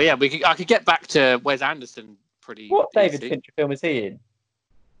 I could get back to Wes Anderson pretty. What easy. David Fincher film is he in?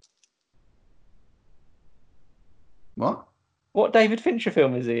 What David Fincher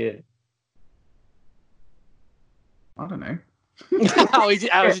film is he in? I don't know.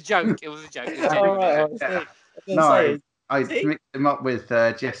 That was a joke. It was a joke. I mixed him up with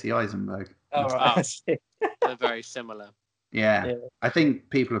Jesse Eisenberg. They're very similar. Yeah, I think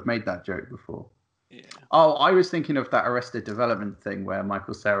people have made that joke before. Yeah. Oh, I was thinking of that Arrested Development thing where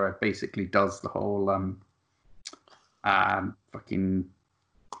Michael Cera basically does the whole fucking.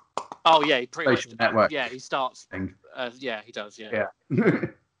 Oh yeah, he pretty social much. Network. Yeah, he starts. Thing. Yeah, he does. Yeah.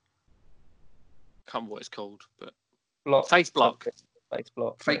 Can't remember what it's called, but Fake block,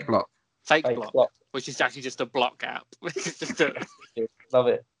 which is actually just a block app. Love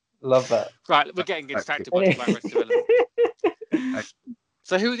it. Love that. Right, we're getting distracted by the Arrested Development.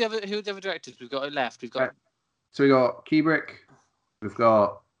 So who are the other directors we've got left? So we got Kubrick, we've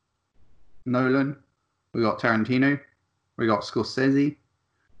got Nolan, we got Tarantino, we got Scorsese,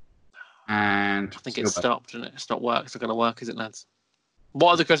 and I think it's stopped, and it's not worked. It's not going to work, is it, lads?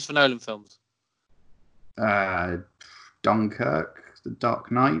 What are the Christopher Nolan films? Dunkirk, The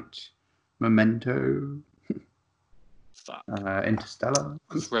Dark Knight, Memento, Interstellar.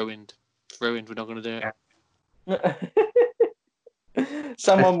 It's ruined. We're not going to do it. Yeah.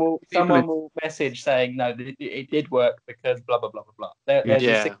 Someone will message saying no, it did work because blah blah blah blah blah. There's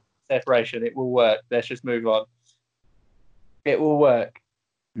a separation. It will work. Let's just move on. It will work.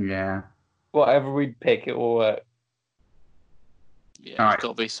 Yeah. Whatever we pick, it will work. Yeah, it's got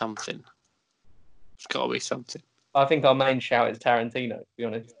to be something. I think our main shout is Tarantino, to be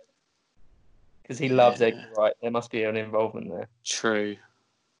honest, because he loves Edgar Wright. There must be an involvement there. True.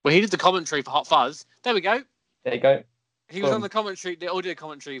 Well, he did the commentary for Hot Fuzz. There we go. There you go. He was on the audio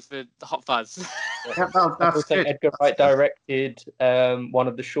commentary for the Hot Fuzz. That's good. Edgar Wright directed one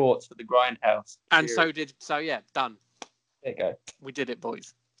of the shorts for the Grindhouse. And done. There you go. We did it,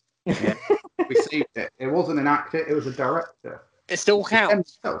 boys. Yeah, we saved it. It wasn't an actor, it was a director. It still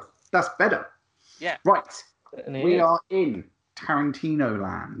counts. That's better. Yeah. Right. We are in Tarantino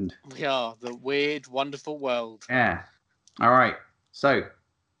land. We are. The weird, wonderful world. Yeah. All right. So,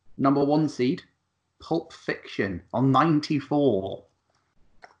 number 1 seed, Pulp Fiction on 94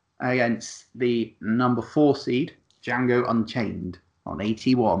 against the number 4 seed, Django Unchained on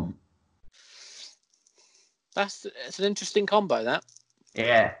 81. It's an interesting combo, that.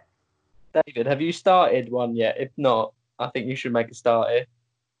 Yeah. David, have you started one yet? If not, I think you should make a start here.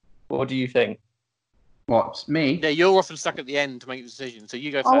 What do you think? What, me? Yeah, you're often stuck at the end to make the decision, so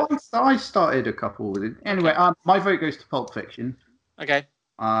you go first. I started a couple with it. Anyway, my vote goes to Pulp Fiction. Okay.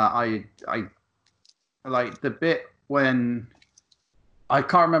 I like the bit when I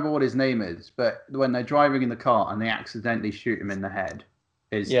can't remember what his name is, but when they're driving in the car and they accidentally shoot him in the head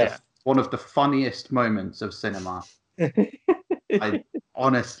is one of the funniest moments of cinema.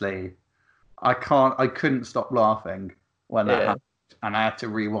 Honestly, I couldn't stop laughing when that happened, and I had to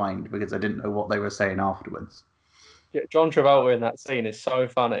rewind because I didn't know what they were saying afterwards. John Travolta in that scene is so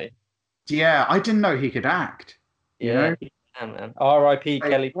funny. Yeah, I didn't know he could act. You know? He can, man. R.I.P.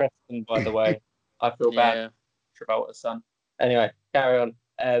 Kelly Preston, by the way. I feel bad. Travolta's son. Anyway, carry on.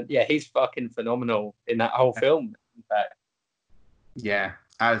 He's fucking phenomenal in that whole film. In fact. Yeah,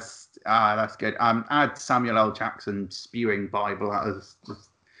 that's good. Add Samuel L. Jackson spewing Bible at us.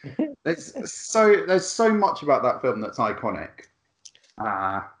 There's so much about that film that's iconic.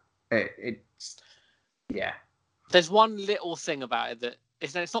 There's one little thing about it that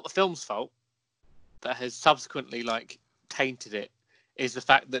it's not the film's fault that has subsequently tainted it. Is the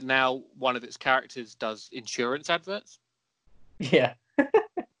fact that now one of its characters does insurance adverts. Yeah.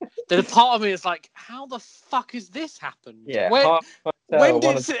 There's a part of me is like, how the fuck has this happened? Yeah. When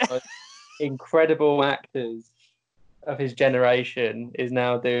did it... incredible actors of his generation is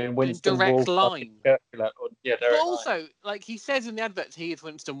now doing Winston direct Wolfe line. But also, he says in the adverts he is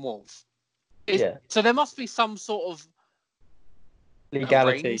Winston Wolfe. So there must be some sort of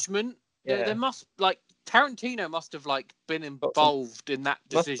legality arrangement. Yeah. There must Tarantino must have been involved in that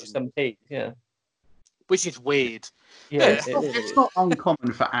decision. Some heat, which is weird. Yeah, it's not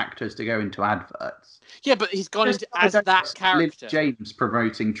uncommon for actors to go into adverts. Yeah, but he's gone into that character. Liv James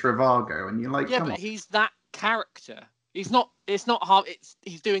promoting Trivago, and you're like, but he's that character. He's not. It's not hard.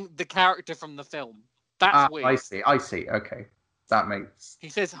 He's doing the character from the film. That's weird. I see. Okay, that makes. He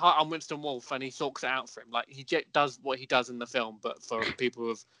says, "Hi, I'm Winston Wolfe," and he talks it out for him. Like he does what he does in the film, but for people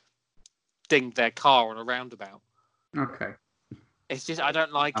who've dinged their car on a roundabout. Okay. It's just I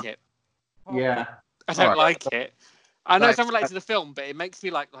don't like it. Yeah. I don't like it. I know it's unrelated to the film, but it makes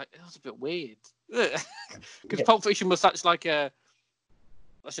me like it was a bit weird. Because Pulp Fiction was such like a.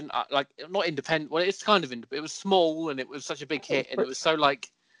 Not independent. Well, it's kind of independent. It was small and it was such a big hit, and it was so like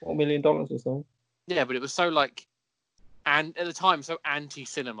 $4 million or so. Yeah, but it was so like, and at the time, so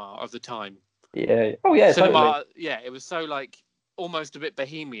anti-cinema of the time. Yeah. Oh yeah. Cinema. Totally. Yeah, it was so like almost a bit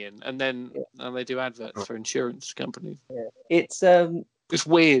bohemian, and then they do adverts for insurance companies. Yeah. It's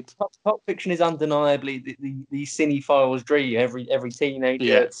weird. Pulp Fiction is undeniably the cinephile's dream. Every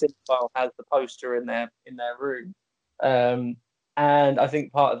teenager cinephile has the poster in their room. And I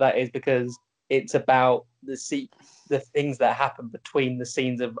think part of that is because it's about the things that happen between the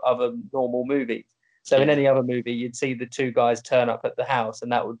scenes of other normal movies. So in any other movie, you'd see the two guys turn up at the house,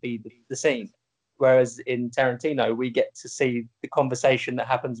 and that would be the scene. Whereas in Tarantino, we get to see the conversation that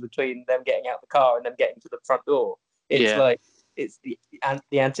happens between them getting out the car and them getting to the front door. It's like it's the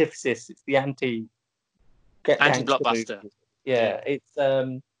antithesis. It's the anti-blockbuster. Yeah, it's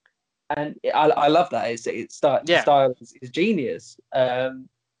and I love that. Style is genius. I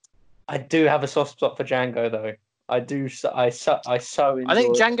do have a soft spot for Django, though. I do. I so enjoy. I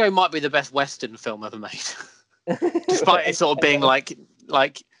think Django might be the best Western film ever made, despite it sort of being like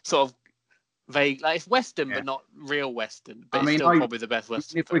sort of vague. Like it's Western, but not real Western. But it's still probably the best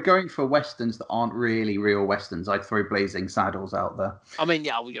Western. If we're going for Westerns that aren't really real Westerns, I'd throw Blazing Saddles out there. I mean,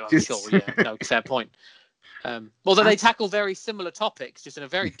 I'm sure. Yeah, no, fair point. Although they tackle very similar topics, just in a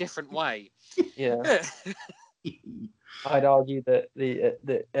very different way. Yeah. I'd argue that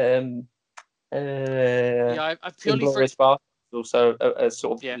I purely Inglourious Basterds is also a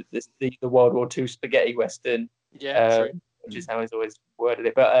sort of the World War II spaghetti western. Yeah, which is how he's always worded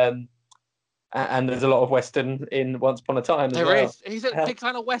it. But and there's a lot of western in Once Upon a Time as well. There is. He's a big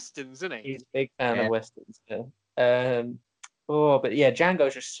fan of westerns, isn't he? He's a big fan of westerns. But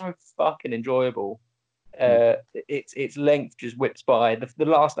Django's just so fucking enjoyable. Its length just whips by. The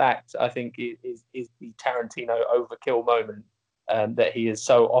last act, I think, is the Tarantino overkill moment that he is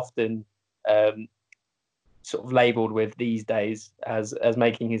so often sort of labelled with these days as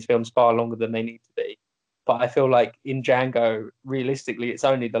making his films far longer than they need to be. But I feel like in Django, realistically, it's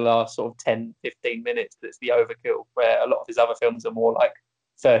only the last sort of 10, 15 minutes that's the overkill, where a lot of his other films are more like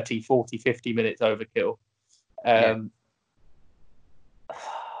 30, 40, 50 minutes overkill.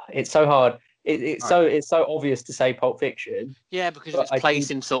 It's so hard. It's so obvious to say Pulp Fiction. Yeah, because it's placed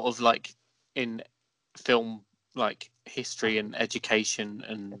in sort of like in film like history and education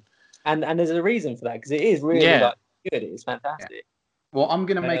and there's a reason for that, because it is really good. It's fantastic. Yeah. Well, I'm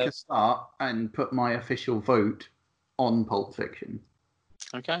going to make a start and put my official vote on Pulp Fiction.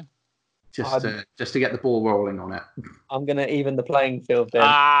 Okay. Just to get the ball rolling on it. I'm going to even the playing field then.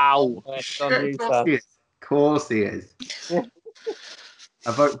 Ow! Of course he is.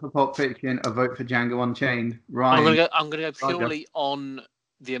 A vote for Pulp Fiction, a vote for Django Unchained. Ryan, I'm gonna go purely on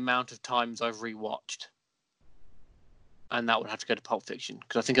the amount of times I've rewatched, and that would have to go to Pulp Fiction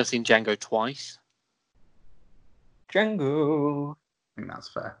because I think I've seen Django twice. Django. I think that's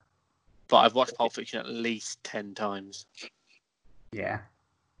fair. But I've watched Pulp Fiction at least 10 times. Yeah.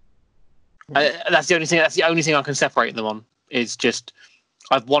 That's the only thing. That's the only thing I can separate them on. Is just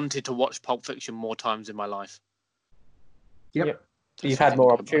I've wanted to watch Pulp Fiction more times in my life. Yep. You've had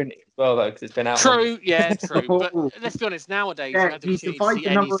more opportunity as well, though, because it's been out. True, true. But let's be honest, nowadays you have the opportunity to see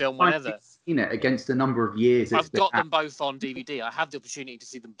any film whenever. Seen it against the number of years. I've got them both on DVD. I have the opportunity to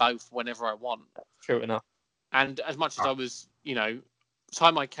see them both whenever I want. True enough. And as much as I was,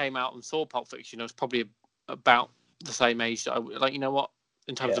 time I came out and saw Pulp Fiction, I was probably about the same age that I like. You know what?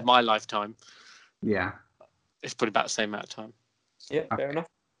 In terms of my lifetime, it's probably about the same amount of time. Yeah, fair enough.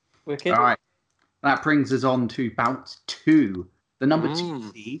 Wicked. All right, that brings us on to bout 2. The number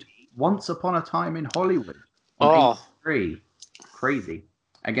 2 seed, Once Upon a Time in Hollywood. On 83. Crazy.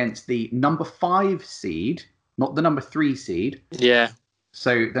 Against the number 5 seed, not the number 3 seed. Yeah.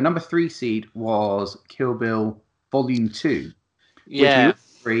 So the number 3 seed was Kill Bill Volume 2. Yeah. Which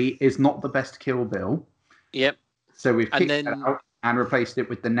 3 is not the best Kill Bill. Yep. So we've kicked it out and replaced it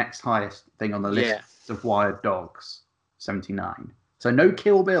with the next highest thing on the list of Wired Dogs, 79. So no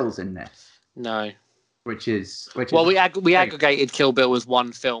Kill Bills in this. No. Which is we aggregated Kill Bill as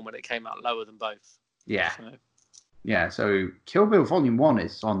one film and it came out lower than both. Yeah. So Kill Bill Volume 1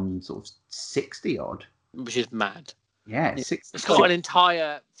 is on sort of 60 odd. Which is mad. Yeah, it's got an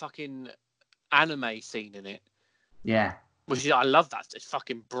entire fucking anime scene in it. Yeah. I love that. It's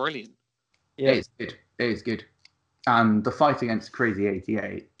fucking brilliant. Yeah. It is good. And the fight against Crazy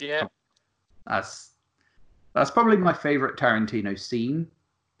 88. Yeah. That's probably my favourite Tarantino scene,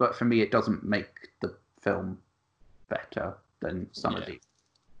 but for me it doesn't make the film better than some of these.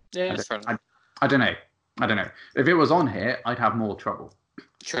 Yeah, that's fair enough. I don't know. If it was on here, I'd have more trouble.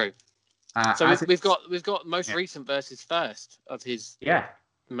 True. So we've got most recent versus first of his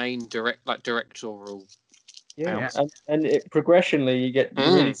main directorial. Yeah, and progressionally you get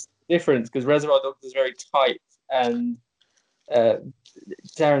really difference because Reservoir Dogs is very tight and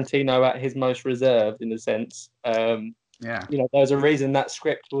Tarantino at his most reserved in a sense. There's a reason that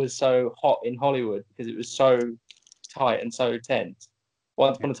script was so hot in Hollywood because it was so tight and so tense.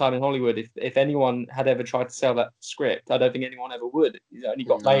 Once Upon a Time in Hollywood, if anyone had ever tried to sell that script, I don't think anyone ever would. He only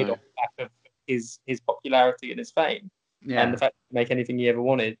got made off the back of his popularity and his fame, and the fact to make anything he ever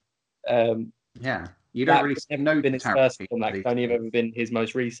wanted. You don't really know been his first film. That could only have ever been his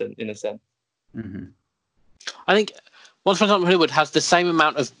most recent, in a sense. Mm-hmm. I think Once Upon a Time in Hollywood has the same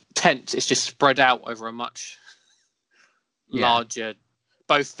amount of tense. It's just spread out over a much larger,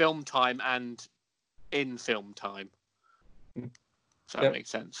 both film time and in film time. So that makes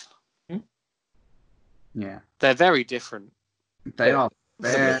sense. Yeah. They're very different. They are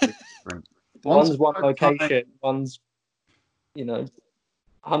very different. One's one location, one's,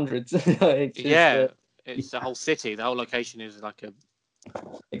 hundreds. It's the whole city. The whole location is like a...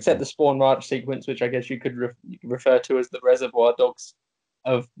 Except the Spawn Ranch sequence, which I guess you could refer to as the Reservoir Dogs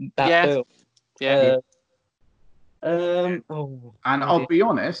of that film. Yeah. And I'll be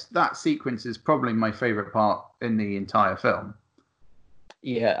honest, that sequence is probably my favourite part in the entire film.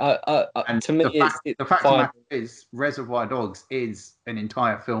 Yeah, and to me, the fact of the matter is, Reservoir Dogs is an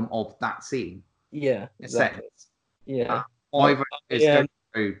entire film of that scene. Yeah, exactly. Yeah, my vote is going to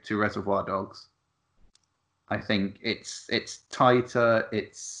go to Reservoir Dogs. I think it's tighter.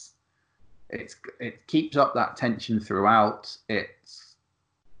 It keeps up that tension throughout.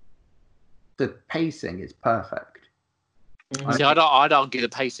 The pacing is perfect. See, I'd argue the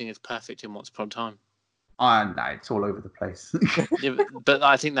pacing is perfect in Once Upon a Time. No, it's all over the place. but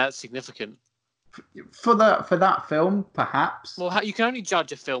I think that's significant. For that film, perhaps. Well, you can only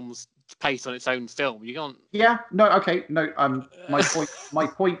judge a film's pace on its own film. You can't. Yeah. No. Okay. No. My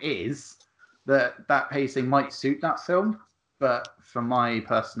point is that pacing might suit that film, but for my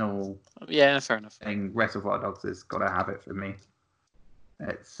personal fair enough thing, Reservoir Dogs has got to have it for me.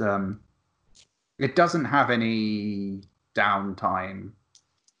 It's it doesn't have any downtime.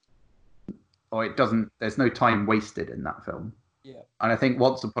 Or it doesn't. There's no time wasted in that film. Yeah. And I think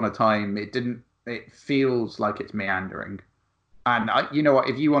Once Upon a Time, it feels like it's meandering. And you know what?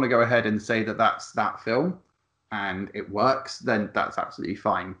 If you want to go ahead and say that that's that film, and it works, then that's absolutely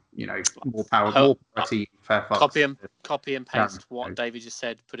fine. More power, more to Fair Fox. Copy and paste what David just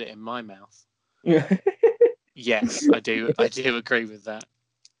said. Put it in my mouth. Yes, I do. I do agree with that.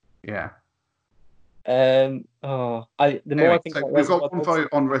 Yeah. The more I think we've got one vote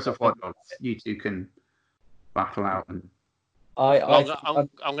on Reservoir Dogs. You two can battle out. And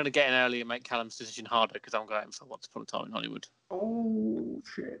I'm going to get in early and make Callum's decision harder because I'm going for Once Upon a Time in Hollywood. Oh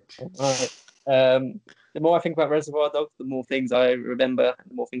shit! Right. The more I think about Reservoir Dogs, the more things I remember,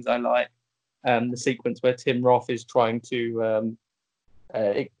 the more things I like. The sequence where Tim Roth is trying to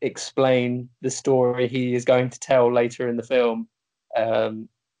explain the story he is going to tell later in the film.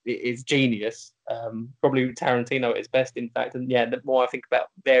 Is genius. Probably Tarantino at his best, in fact. And the more I think about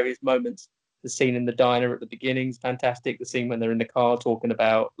various moments, the scene in the diner at the beginning is fantastic. The scene when they're in the car talking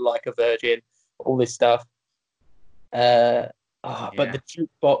about Like a Virgin, all this stuff. But the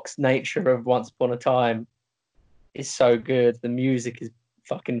jukebox nature of Once Upon a Time is so good. The music is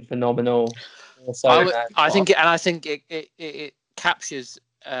fucking phenomenal. I think it captures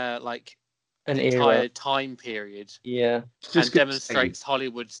like an entire time period. Yeah, and demonstrates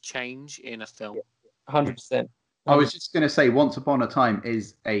Hollywood's change in a film. 100%. I was just going to say, Once Upon a Time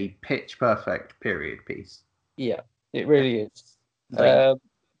is a pitch perfect period piece. Yeah, it really is.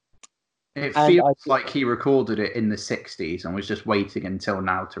 It feels like he recorded it in the 60s and was just waiting until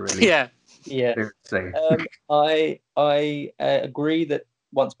now to release. Yeah. I agree that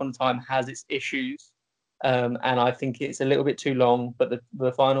Once Upon a Time has its issues, and I think it's a little bit too long. But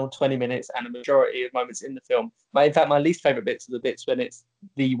the final 20 minutes and a majority of moments in the film, in fact, my least favorite bits are the bits when it's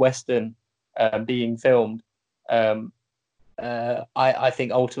the Western being filmed. I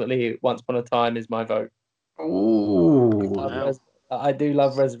think ultimately Once Upon a Time is my vote. Oh, I do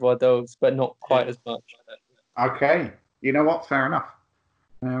love Reservoir Dogs, but not quite as much. Okay, you know what? Fair enough.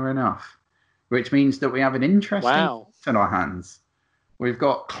 Which means that we have an interesting in our hands. We've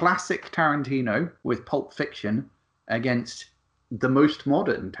got classic Tarantino with Pulp Fiction against the most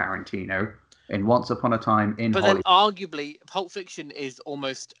modern Tarantino in Once Upon a Time in Hollywood. But then arguably, Pulp Fiction is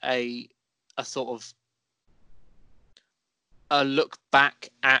almost a sort of a look back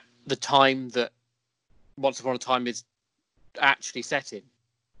at the time that Once Upon a Time is actually set in.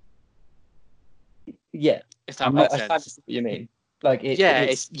 Yeah, if that makes sense. I what you mean. Like it's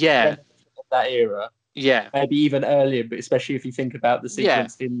that era. Yeah, maybe even earlier, but especially if you think about the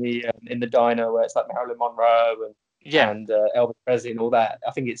sequence in the diner where it's like Marilyn Monroe and Elvis Presley and all that.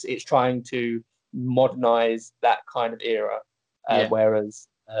 I think it's trying to modernize that kind of era, whereas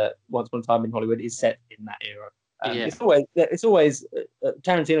Once Upon a Time in Hollywood is set in that era. It's always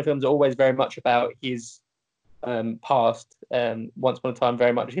Tarantino films are always very much about his past. Once Upon a Time,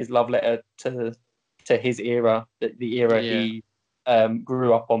 very much his love letter to his era, the era he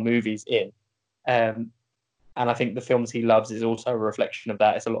grew up on movies in. And I think the films he loves is also a reflection of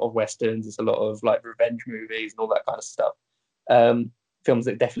that. It's a lot of westerns, it's a lot of like revenge movies and all that kind of stuff. Films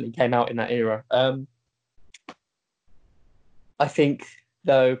that definitely came out in that era. I think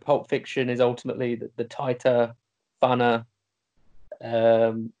though Pulp Fiction is ultimately the tighter, funner,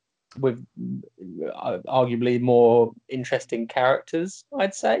 with arguably more interesting characters,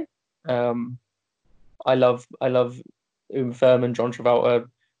 I'd say. I love Uma Thurman, John Travolta,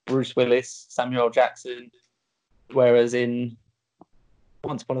 Bruce Willis, Samuel L. Jackson, whereas in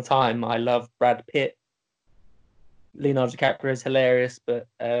Once Upon a Time, I love Brad Pitt. Leonardo DiCaprio is hilarious, but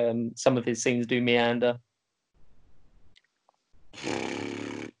some of his scenes do meander.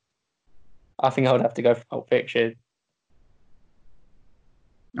 I think I would have to go for Pulp Fiction.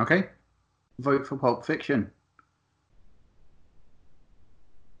 Okay. Vote for Pulp Fiction.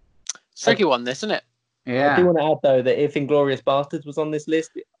 Tricky one, this, isn't it? Yeah. I do want to add, though, that if Inglourious Basterds was on this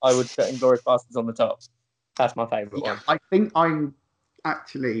list, I would put Inglourious Basterds on the top. That's my favourite one. I think I'm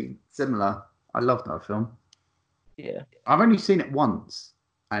actually similar. I love that film. Yeah. I've only seen it once,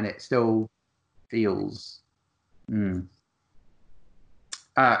 and it still feels...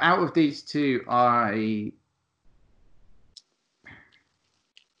 out of these two,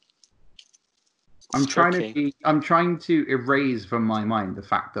 I'm trying to erase from my mind the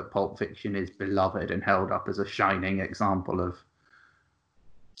fact that Pulp Fiction is beloved and held up as a shining example of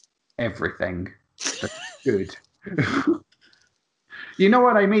everything that's good. You know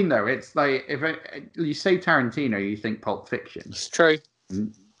what I mean, though? It's like if you say Tarantino, you think Pulp Fiction. It's true.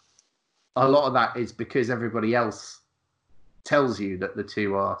 A lot of that is because everybody else tells you that the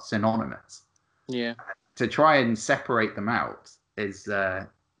two are synonymous. Yeah. To try and separate them out is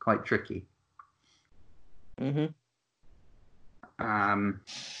quite tricky. Mm-hmm. All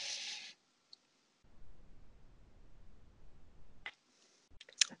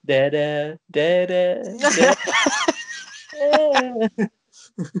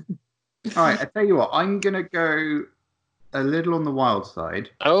right, I tell you what, I'm gonna go a little on the wild side.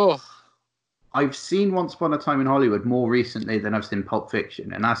 Oh, I've seen Once Upon a Time in Hollywood more recently than I've seen Pulp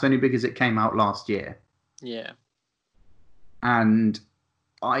Fiction, and that's only because it came out last year. Yeah. And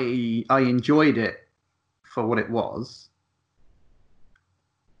I enjoyed it for what it was.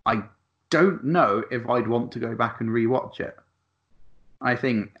 I don't know if I'd want to go back and rewatch it. I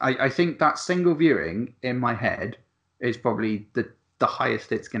think that single viewing in my head is probably the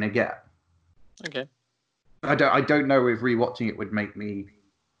highest it's going to get. Okay. I don't know if rewatching it would make me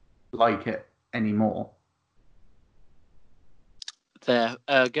like it anymore. There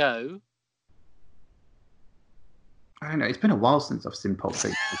go. I don't know. It's been a while since I've seen Pulp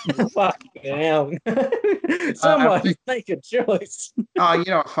Fiction. Fucking hell. Someone make a choice. You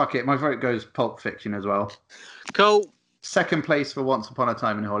know what? Fuck it. My vote goes Pulp Fiction as well. Cool. Second place for Once Upon a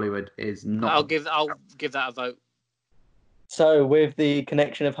Time in Hollywood is not. I'll give that a vote. So with the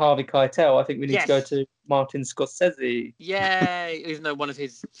connection of Harvey Keitel, I think we need to go to Martin Scorsese. Yeah, even though one of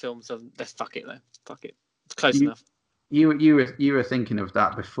his films doesn't. Let's fuck it though. Fuck it. It's close enough. You were thinking of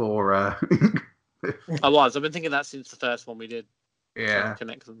that before. I was. I've been thinking that since the first one we did. Yeah.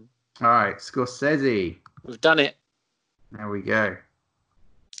 Connect them. All right, Scorsese. We've done it. There we go.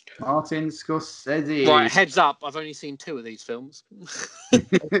 Martin Scorsese. Right, heads up. I've only seen 2 of these films.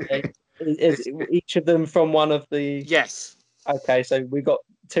 Okay. Is each of them from one of the... Yes. Okay, so we've got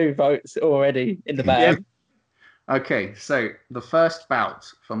 2 votes already in the bag. Yeah. Okay, so the first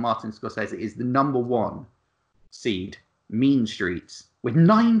bout for Martin Scorsese is the number 1 seed, Mean Streets, with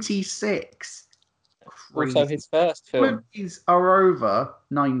 96. Crazy. Also his first film. Movies are over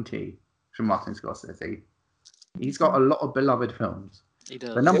 90 from Martin Scorsese. He's got a lot of beloved films. He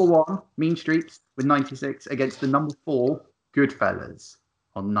does. The number 1, Mean Streets, with 96, against the number 4, Goodfellas,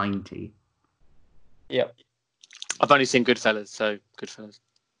 on 90. Yep. I've only seen Goodfellas, so Goodfellas.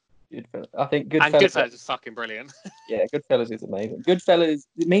 Goodfellas. I think Goodfellas is fucking brilliant. Yeah, Goodfellas is amazing. Goodfellas,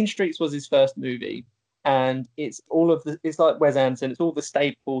 Mean Streets was his first movie, and it's like Wes Anderson. It's all the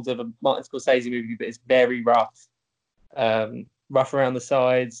staples of a Martin Scorsese movie, but it's very rough, rough around the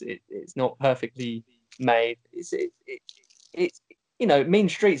sides. It's not perfectly made. It's Mean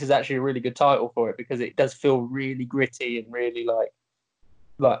Streets is actually a really good title for it because it does feel really gritty and really like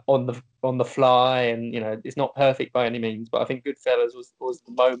on the fly, and it's not perfect by any means, but I think Goodfellas was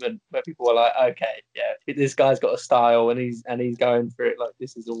the moment where people were like, okay, yeah, this guy's got a style and he's going for it, like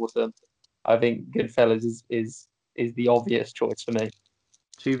this is awesome. I think Goodfellas is the obvious choice for me.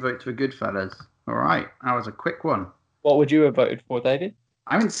 2 votes for Goodfellas. All right, that was a quick one. What would you have voted for, David?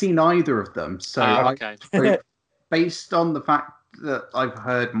 I haven't seen either of them, so okay. Based on the fact that I've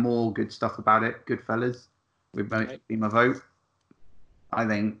heard more good stuff about it, Goodfellas would be my vote. I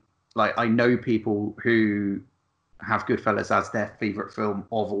think, I know people who have Goodfellas as their favourite film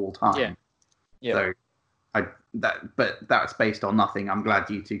of all time. Yeah. So, but that's based on nothing. I'm glad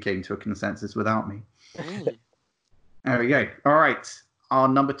you two came to a consensus without me. There we go. All right. Our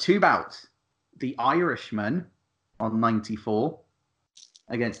number 2 bout, The Irishman on 94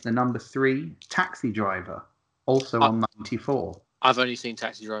 against the number 3, Taxi Driver, also on 94. I've only seen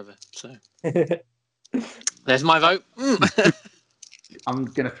Taxi Driver, so there's my vote. I'm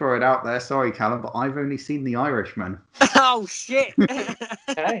going to throw it out there. Sorry, Callum, but I've only seen The Irishman. Oh, shit.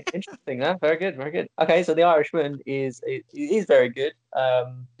 Okay, interesting. Huh? Very good, very good. Okay, so The Irishman is very good.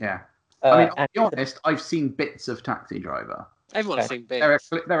 Yeah. I'll be honest, I've seen bits of Taxi Driver. Everyone's seen bits.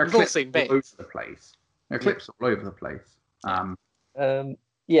 There are clips all over the place. There are clips all over the place.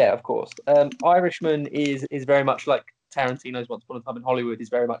 Yeah, of course. Irishman is very much like Tarantino's Once Upon a Time in Hollywood. Is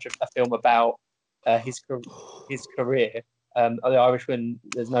very much a film about his career. The Irishman,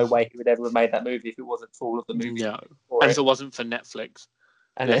 there's no way he would ever have made that movie if it wasn't for all of the movies. No, and if it wasn't for Netflix.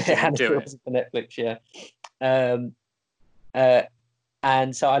 And if it wasn't for Netflix, yeah.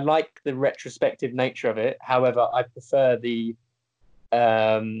 And so I like the retrospective nature of it. However, I prefer the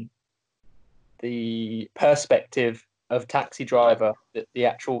perspective of Taxi Driver, the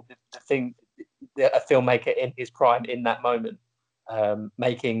actual thing, a filmmaker in his prime in that moment,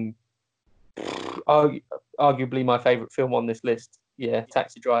 making arguably my favourite film on this list. Yeah,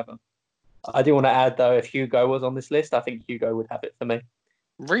 Taxi Driver. I do want to add though, if Hugo was on this list, I think Hugo would have it for me.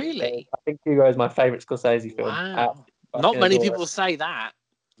 Really? I think Hugo is my favourite Scorsese film. Wow. Not many people say that.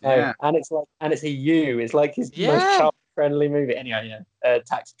 Yeah. And it's a U. It's like his most child-friendly movie. Anyway, yeah.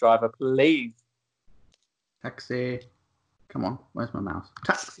 Taxi Driver, please. Taxi. Come on, where's my mouse?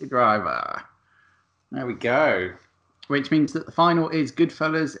 Taxi Driver. There we go. Which means that the final is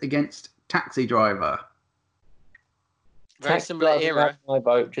Goodfellas against Taxi Driver. Very similar era. My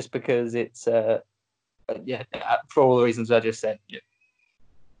vote, just because it's for all the reasons I just said. Yeah.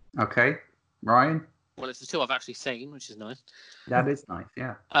 Okay, Ryan. Well, it's the 2 I've actually seen, which is nice. That is nice,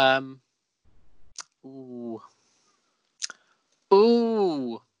 yeah. Ooh.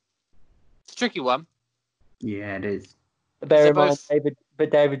 It's a tricky one. Yeah, it is. Bear in mind,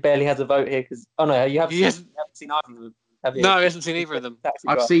 David barely has a vote here because you haven't seen either of them, have you? No, he hasn't seen either of them.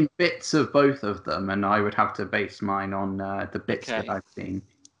 I've seen bits of both of them, and I would have to base mine on the bits that I've seen.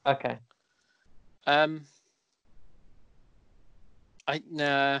 Okay.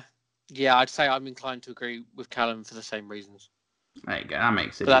 I'd say I'm inclined to agree with Callum for the same reasons. There you go. That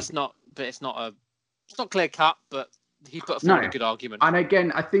makes it. But it's not clear cut. But he put forward a good argument. And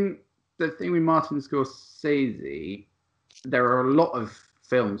again, I think the thing with Martin Scorsese, there are a lot of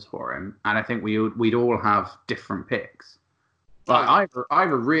films for him, and I think we'd all have different picks. But I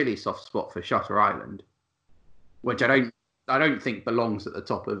have a really soft spot for Shutter Island, which I don't think belongs at the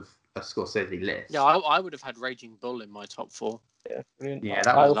top of a Scorsese list. Yeah, I would have had Raging Bull in my top 4. Yeah, brilliant. Yeah,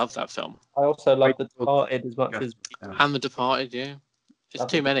 I love that film. I also love The Departed as much as... And The Departed, yeah. It's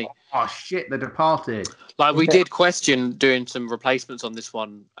too many. Oh, shit, The Departed. We did question doing some replacements on this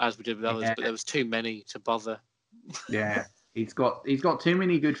one, as we did with others, but there was too many to bother. Yeah, he's got too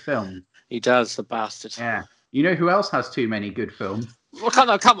many good films. He does, the bastard. Yeah. You know who else has too many good films? Well,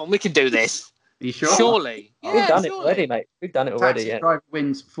 come on, we can do this. Are you sure? Surely. We've done it already, mate. We've done it already. Taxi Driver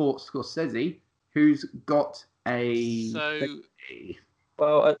wins for Scorsese, who's got a...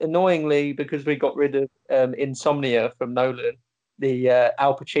 Well, annoyingly, because we got rid of Insomnia from Nolan, the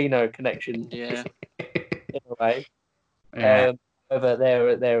Al Pacino connection. Yeah. In a way. Yeah. Over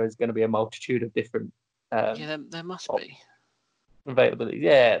there is going to be a multitude of different... there must be. Availability.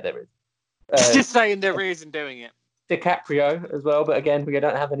 Yeah, there is. Just saying there is and doing it. DiCaprio as well, but again, we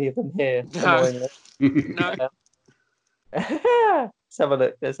don't have any of them here. No. No. Let's have a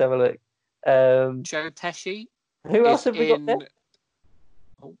look. Joe Pesci. Who else have we got there?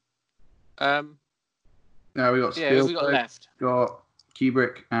 No, we got Spielberg, who we got left? Got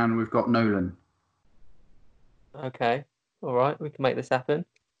Kubrick, and we've got Nolan. Okay, all right, we can make this happen.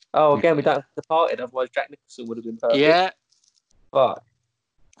 Oh, again, we don't have Departed, otherwise Jack Nicholson would have been perfect. Yeah. But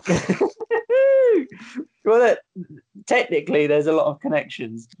well, technically, there's a lot of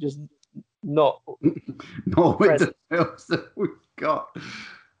connections, just not with the films that we've got.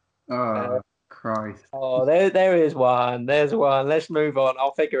 Oh, Christ. Oh, there is one. There's one. Let's move on.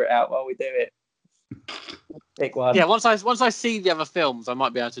 I'll figure it out while we do it. Pick one. Yeah, once I see the other films, I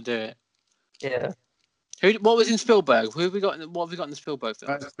might be able to do it. Yeah. What was in Spielberg? What have we got in the Spielberg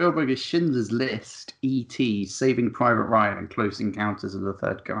films? Spielberg is Schindler's List, E.T., Saving Private Ryan, and Close Encounters of the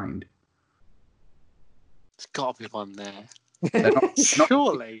Third Kind. There's got to be one there. They're not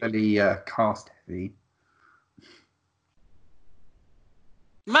surely. Really cast heavy.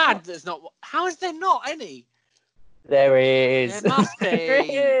 Mad, there's not. How is there not any? There is. There must be.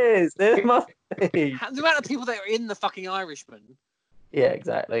 There is. There must be. The amount of people that are in The fucking Irishman. Yeah,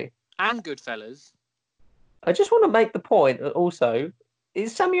 exactly. And Goodfellas. I just want to make the point also,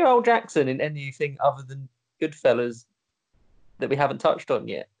 is Samuel L. Jackson in anything other than Goodfellas that we haven't touched on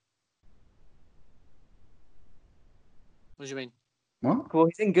yet? What do you mean? What? Well,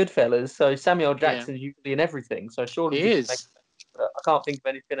 he's in Goodfellas, so Samuel L. Jackson's usually in everything, so surely he is. I can't think of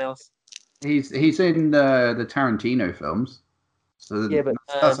anything else. He's in the Tarantino films. So yeah, but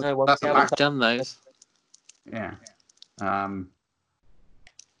that's I've done those. Yeah.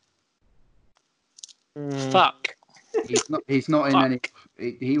 Fuck. He's not in any.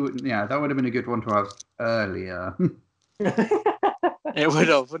 He would. Yeah, that would have been a good one to have earlier. It would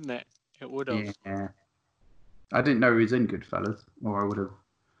have, wouldn't it? It would have. Yeah. I didn't know he was in Goodfellas, or I would have.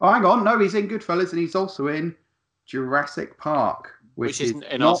 Oh, hang on. No, he's in Goodfellas, and he's also in Jurassic Park, which isn't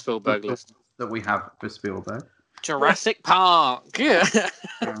in our Spielberg list that we have for Spielberg. Jurassic Park. Yeah.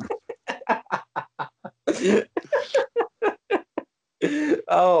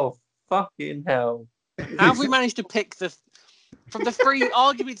 Oh, fucking hell. How have we managed to pick from the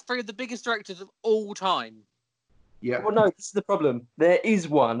arguably three of the biggest directors of all time? Yeah. Well, no, this is the problem. There is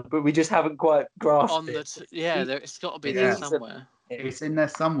one, but we just haven't quite grasped it. It's got to be there somewhere. It's in there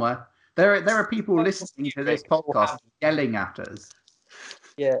somewhere. There are people listening to this podcast yelling at us.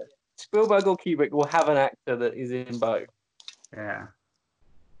 Yeah. Spielberg or Kubrick will have an actor that is in both. Yeah.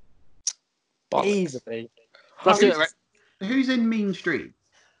 Easily. Who's in Mean Streets?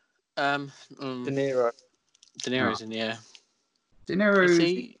 De Niro. De Niro's in, yeah. De Niro is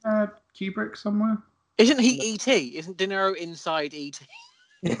he Kubrick somewhere? Isn't he E.T.? Isn't De Niro inside E.T.?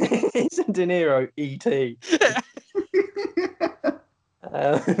 Isn't De Niro E.T.?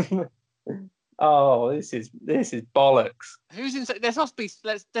 Oh, this is bollocks. Who's in? There must be.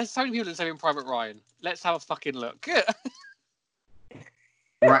 There's so many people in Saving Private Ryan. Let's have a fucking look.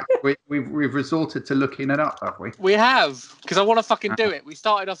 Right, we've resorted to looking it up, have we? We have, because I want to fucking do it. We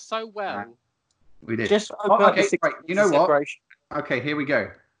started off so well. We did. Okay, right. You know what? Okay, here we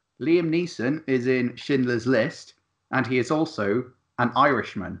go. Liam Neeson is in Schindler's List, and he is also an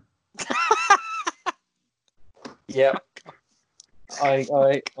Irishman. Yep.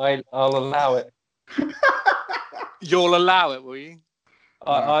 I'll allow it. You'll allow it, will you?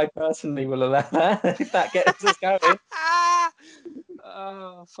 I personally will allow that if that gets us going.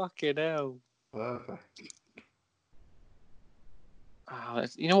 Oh, fucking hell. Perfect. Oh,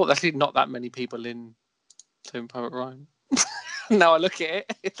 you know what? There's not that many people in Saving Private Ryan. Now I look at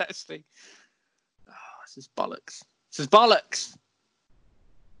it, it's actually... Oh, this is bollocks.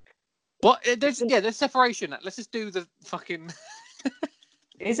 What? There's separation. Let's just do the fucking...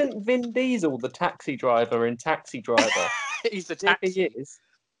 Isn't Vin Diesel the taxi driver in Taxi Driver? He's the taxi. If he is,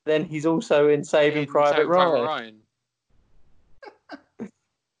 then he's also in Saving Private Ryan.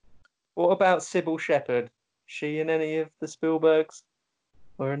 What about Sybil Shepherd? She in any of the Spielbergs?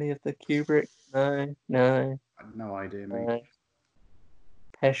 Or any of the Kubrick? No. I have no idea, mate. No.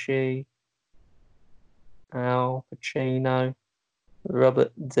 Pesci. Al Pacino.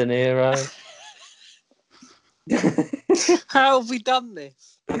 Robert De Niro. How have we done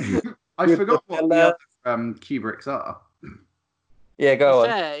this? I forgot what the other Kubricks are. Yeah, go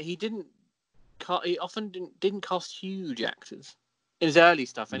on. He often didn't cast huge actors. In his early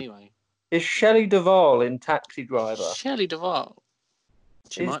stuff, anyway. Is Shelley Duvall in Taxi Driver? Shelley Duvall.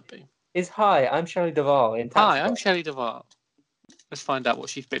 She might be. Hi, I'm Shelley Duvall in Taxi Driver. Hi, I'm Shelley Duvall. Let's find out what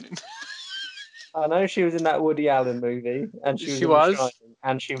she's been in. I know she was in that Woody Allen movie, and she was in Shining,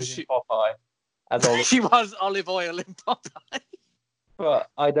 and she was in Popeye. She was Olive Oil in Popeye. But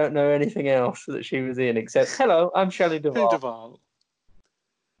I don't know anything else that she was in except, hello, I'm Shelley Duvall.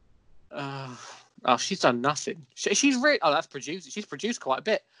 Oh, she's done nothing. She's really. Oh, that's produced. She's produced quite a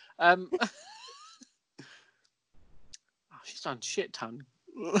bit. Oh, she's done shit ton.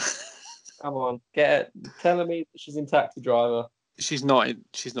 Come on, telling me that she's in Taxi Driver. She's not in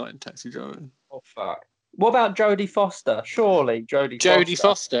Taxi Driver. Oh fuck. What about Jodie Foster? Surely Jodie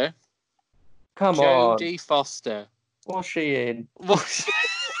Foster. Come on. Jodie Foster. What's she in?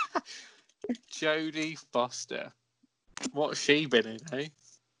 Jodie Foster. What's she been in, eh?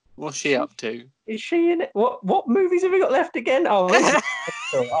 What's she up to? Is she in it? What movies have we got left again? Oh,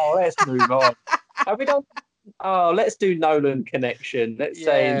 let's move on. Have we done? Oh, let's do Nolan Connection. Let's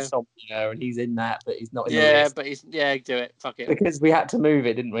say Insomnia, and he's in that, but he's not in the list. But do it. Fuck it. Because we had to move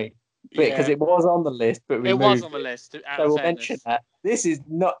it, didn't we? Because it was on the list, but we was on the list. So we'll mention that. This isn't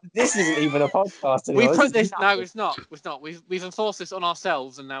even a podcast anymore. We put this. No, it's not. It's not. We've enforced this on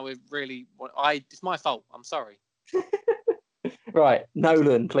ourselves, and now we're really. It's my fault. I'm sorry. Right,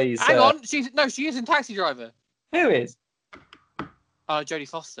 Nolan, please. Hang on. She is in Taxi Driver. Who is? Jodie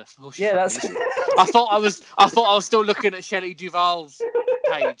Foster. Oh, that's. I thought I was still looking at Shelley Duvall's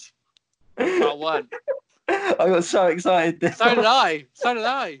page. I weren't. I got so excited. So did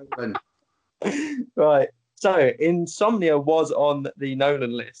I. Right. So Insomnia was on the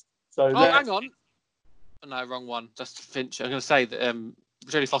Nolan list. So hang on. No, wrong one. Just Finch. I'm going to say that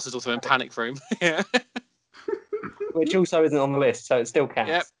Jodie Foster's also in Panic Room. Yeah. Which also isn't on the list, so it still counts.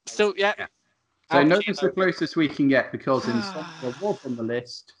 Yep. Still, yeah. So Nolan's the closest we can get because Insomnia was on the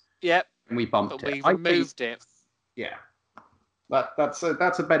list. Yep. And we bumped it. We removed it. Yeah. But that's a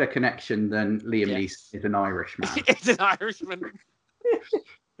better connection than Liam Neeson is an Irishman. It's an Irishman.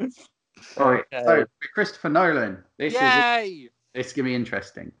 All right. Okay. So Christopher Nolan. This Yay! It's gonna be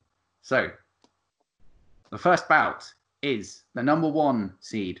interesting. So the first bout is the number 1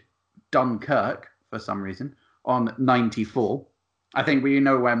 seed, Dunkirk, for some reason, on 94. I think we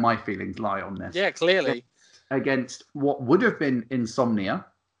know where my feelings lie on this. Yeah, clearly. Against what would have been Insomnia,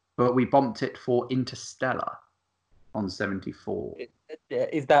 but we bumped it for Interstellar on 74.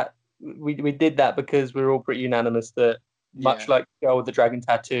 Is that we did that because we're all pretty unanimous that much like Girl with the Dragon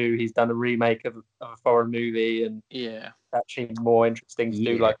Tattoo, he's done a remake of a foreign movie, and actually more interesting to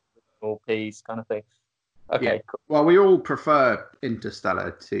do like a small piece kind of thing. Okay, cool. Well, we all prefer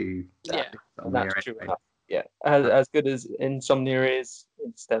Interstellar to Insomnia. That's true enough. Yeah, as good as Insomnia is,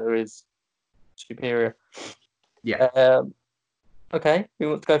 Interstellar is superior. Yeah. Okay, who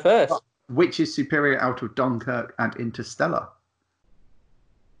wants to go first? Which is superior out of Dunkirk and Interstellar?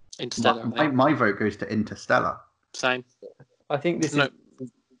 Interstellar. My vote goes to Interstellar. Same. I think this is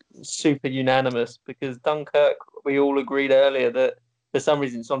super unanimous because Dunkirk, we all agreed earlier that for some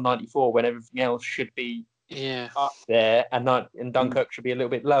reason it's on 94 when everything else should be up there, and Dunkirk should be a little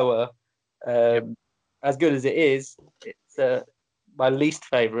bit lower. As good as it is, it's my least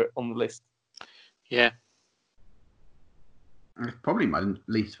favourite on the list. Yeah. It's probably my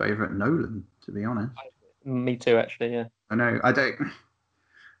least favourite Nolan, to be honest. Me too, actually, yeah. I know, I don't...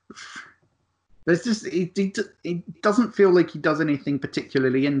 There's just... He doesn't feel like he does anything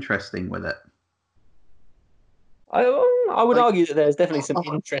particularly interesting with it. I would argue that there's definitely some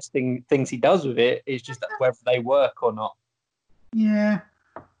interesting things he does with it. It's just that whether they work or not. Yeah.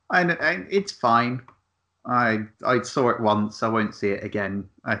 It's fine. I saw it once. I won't see it again.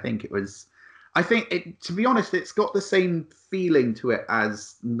 I think to be honest, it's got the same feeling to it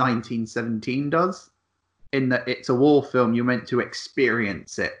as 1917 does, in that it's a war film. You're meant to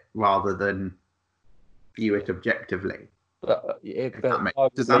experience it rather than view it objectively. Does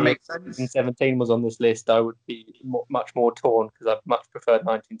that make sense? 1917 was on this list. I would be much more torn because I've much preferred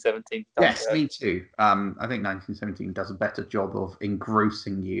 1917. Yes, me too. I think 1917 does a better job of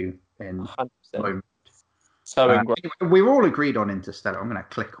engrossing you in 100%. So engrossing. We're all agreed on Interstellar. I'm going to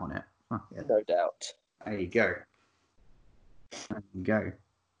click on it. No doubt. There you go.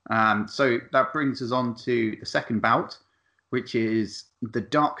 So that brings us on to the second bout, which is The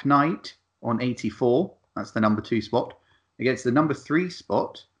Dark Knight on 84. That's the number 2 spot. Against the number 3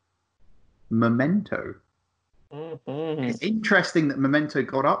 spot, Memento. Mm-hmm. It's interesting that Memento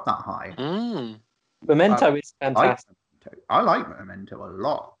got up that high. Memento is fantastic. I like Memento a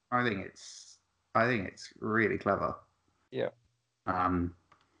lot. I think it's really clever. Yeah.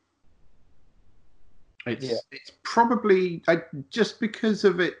 It's probably just because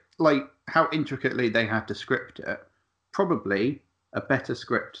of it, like how intricately they had to script it. Probably a better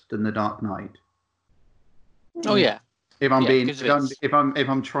script than The Dark Knight. Oh yeah. If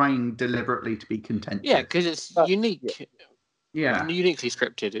I'm trying deliberately to be contentious. Yeah, because it's unique. Yeah. Uniquely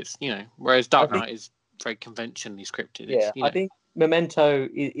scripted. It's whereas Dark Knight is very conventionally scripted. Yeah, I think Memento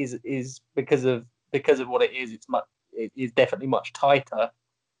is because of what it is. It is definitely much tighter.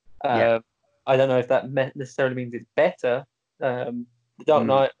 I I don't know if that necessarily means it's better. The Dark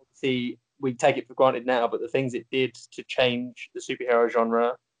Knight, obviously, we take it for granted now, but the things it did to change the superhero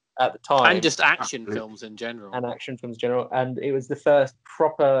genre at the time, and just action films in general, and it was the first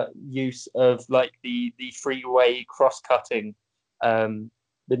proper use of like the freeway cross-cutting,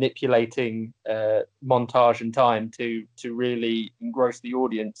 manipulating montage and time to really engross the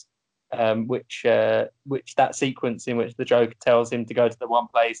audience. Which that sequence in which the Joker tells him to go to the one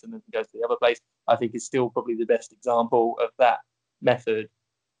place and then goes to the other place, I think is still probably the best example of that method.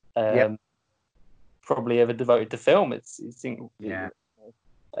 Probably ever devoted to film.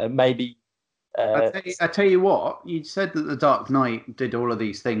 Maybe. I tell you what, you said that The Dark Knight did all of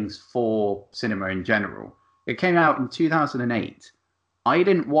these things for cinema in general. It came out in 2008. I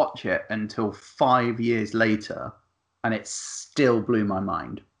didn't watch it until 5 years later, and it still blew my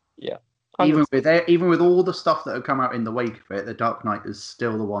mind. Yeah. Even with all the stuff that had come out in the wake of it, The Dark Knight is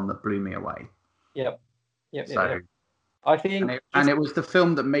still the one that blew me away. Yep. So, I think, and it was the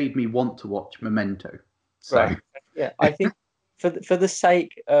film that made me want to watch Memento. So, right. Yeah, I think for the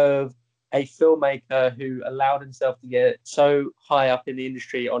sake of a filmmaker who allowed himself to get so high up in the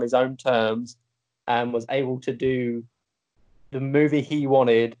industry on his own terms and was able to do the movie he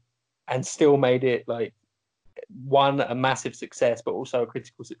wanted and still made it like a massive success, but also a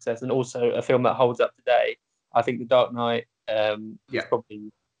critical success, and also a film that holds up today. I think The Dark Knight is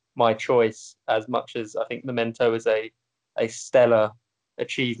probably my choice, as much as I think Memento is a stellar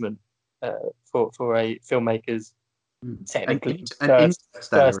achievement for a filmmaker's technically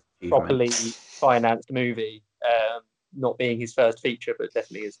first properly financed movie. Not being his first feature, but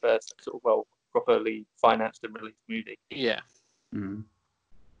definitely his first sort of properly financed and released movie. Yeah.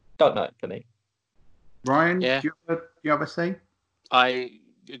 Dark Knight for me. Ryan, do you have a say? I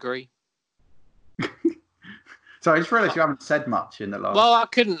agree. So I just realised you haven't said much in the last. Well, I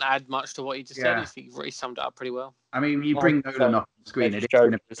couldn't add much to what you just said. I think you've already summed it up pretty well. I mean, you bring Nolan up on screen, it's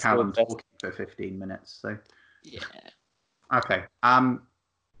going to be Callum talking for 15 minutes. So yeah. Okay. I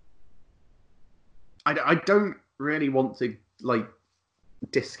don't really want to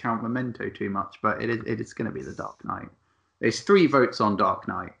discount Memento too much, but it is going to be The Dark Knight. There's 3 votes on Dark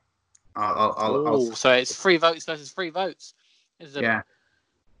Knight. So it's 3 votes versus 3 votes. A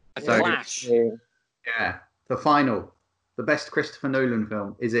clash. Yeah. The final, the best Christopher Nolan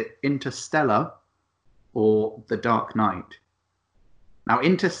film, is it Interstellar or The Dark Knight? Now,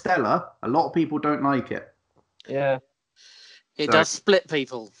 Interstellar, a lot of people don't like it. Yeah. It does split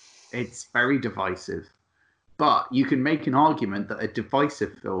people. It's very divisive. But you can make an argument that a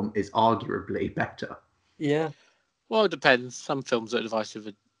divisive film is arguably better. Yeah. Well, it depends. Some films are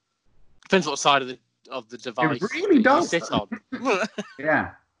divisive. Depends what side of the device it really does. you sit on.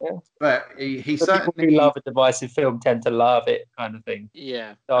 Yeah. But he certainly... people who love a divisive film tend to love it, kind of thing.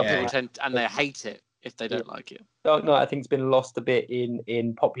 Yeah. People tend and they hate it if they don't like it. Dark Knight, I think, has been lost a bit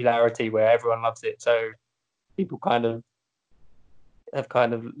in popularity, where everyone loves it. So people have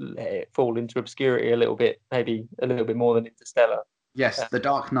let it fall into obscurity a little bit, maybe a little bit more than Interstellar. Yes, The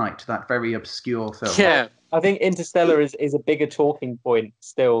Dark Knight, that very obscure film. Yeah. I think Interstellar is a bigger talking point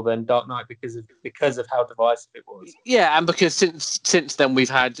still than Dark Knight because of how divisive it was. Yeah, and because since then we've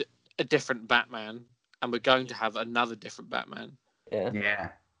had a different Batman, and we're going to have another different Batman.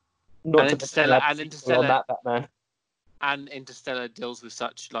 Yeah. Not Interstellar on that Batman. And Interstellar deals with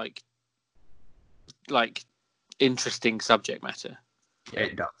such like interesting subject matter.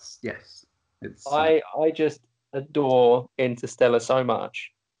 It does. Yes. I just adore Interstellar so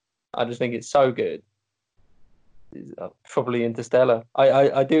much. I just think it's so good. It's probably Interstellar.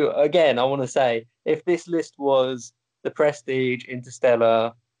 I do. Again, I want to say, if this list was The Prestige,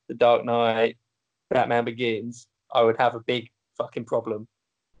 Interstellar, The Dark Knight, Batman Begins, I would have a big fucking problem.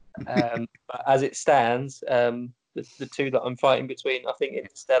 But as it stands, the two that I'm fighting between, I think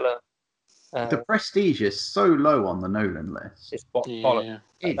Interstellar. The Prestige is so low on the Nolan list. It's bollocks.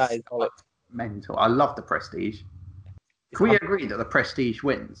 That is bollocks. Mental. I love The Prestige. Can we agree that The Prestige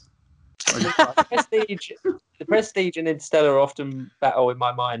wins? The Prestige and Interstellar often battle in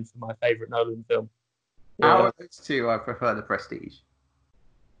my mind for my favourite Nolan film. Out of those two, I prefer The Prestige.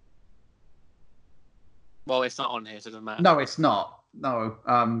 Well, it's not on here, so it doesn't matter. No, it's not. No,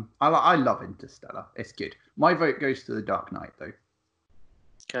 I love Interstellar. It's good. My vote goes to The Dark Knight, though.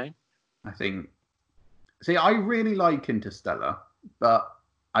 Okay. I think. See, I really like Interstellar, but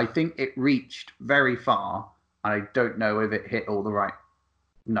I think it reached very far. I don't know if it hit all the right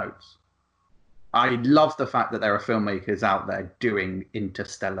notes. I love the fact that there are filmmakers out there doing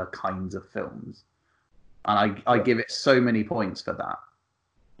Interstellar kinds of films, and I give it so many points for that.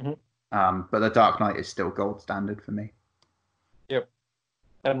 Mm-hmm. But The Dark Knight is still gold standard for me. Yep,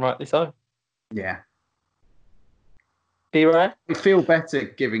 and rightly so. Yeah. B-Ray? I feel better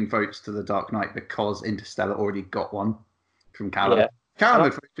giving votes to The Dark Knight because Interstellar already got one from Callum. Yeah.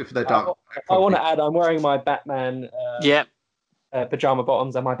 Callum voted for The Dark Knight. I want to add, I'm wearing my Batman pajama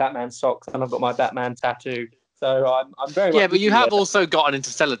bottoms and my Batman socks, and I've got my Batman tattoo. So I'm very much... Yeah, but you have also got an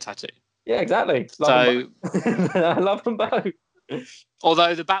Interstellar tattoo. Yeah, exactly. I love them both.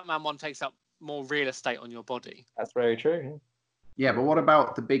 Although the Batman one takes up more real estate on your body. That's very true. Yeah, but what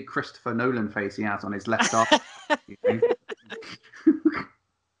about the big Christopher Nolan face he has on his left arm?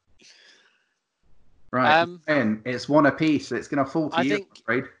 Right, and it's one apiece. So it's going to fall to you, I'm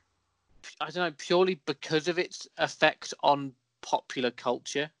afraid. I don't know, purely because of its effect on popular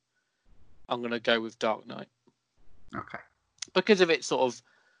culture, I'm going to go with Dark Knight. Okay. Because of its sort of,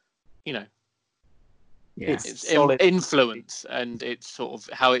 its influence and its sort of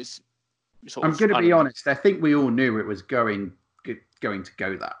how it's sort of... I'm going to be honest. I think we all knew it was going to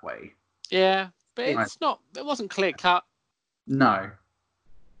go that way. Yeah, but it's not. It wasn't clear cut. No,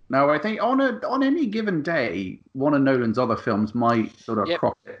 I think on any given day, one of Nolan's other films might sort of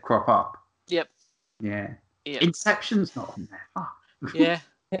crop up. Yep. Yeah. Yep. Inception's not on there. Oh. Yeah.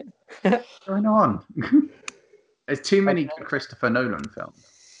 What's going on? There's too many Christopher Nolan films.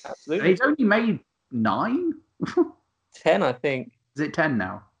 Absolutely. And he's only made 9? 10, I think. Is it 10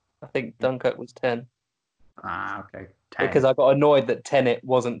 now? I think Dunkirk was 10. Ah, okay. 10. Because I got annoyed that Tenet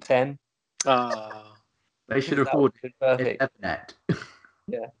wasn't 10. They should have ordered Net.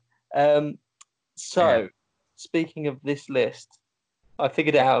 Yeah. Speaking of this list, I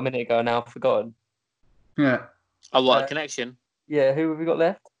figured it out a minute ago and now I've forgotten. Yeah. Oh, what, a connection? Yeah, who have we got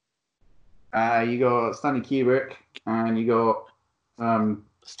left? You got Stanley Kubrick and you got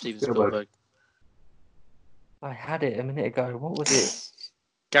Steven Spielberg. I had it a minute ago. What was it?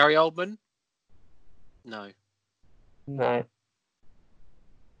 Gary Oldman? No.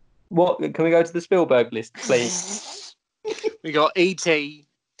 What? Can we go to the Spielberg list, please? We got E.T.,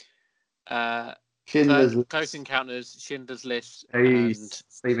 Schindler's Close Encounters, Schindler's List, and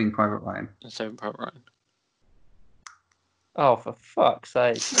Saving Private Ryan. Saving Private Ryan. Oh, for fuck's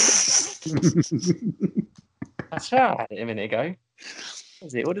sake! That's how I had it a minute ago. What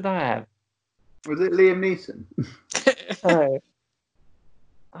was it? What did I have? Was it Liam Neeson?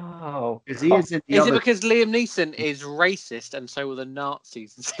 Oh. Is it because Liam Neeson is racist and so were the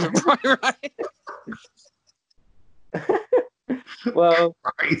Nazis in Saving Private Ryan? Well,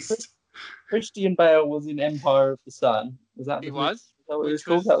 Christian Bale was in Empire of the Sun. Was that? He was. Is that what it was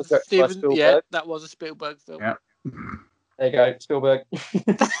called? That was by Spielberg. Yeah, that was a Spielberg film. Yeah. There you go, Spielberg.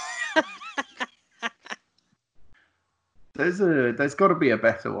 There's got to be a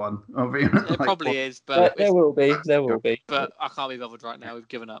better one. There probably is, but there will be. There will be. But I can't be bothered right now. We've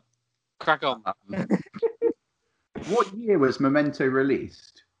given up. Crack on. What year was Memento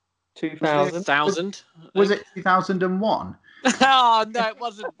released? 2000. Was it 2001? Oh no, it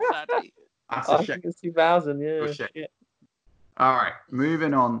wasn't. Sadly. That's I think it's 2000. Yeah. All right,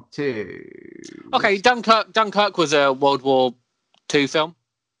 moving on to. Okay, Dunkirk was a World War II film.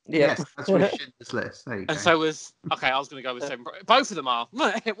 Yeah. Yes, that's what Schindler's List. There you go. And so was I was going to go with Saving. Both of them are.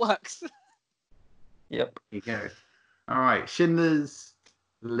 It works. Yep. There you go. All right, Schindler's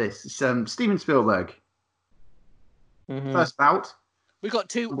List. Steven Spielberg. Mm-hmm. First bout. We've got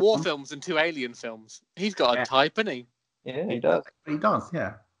 2 war films and 2 alien films. He's got a type, hasn't he? Yeah, he does. He does.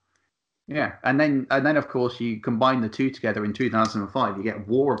 Yeah. Yeah, and then of course you combine the 2 together in 2005, you get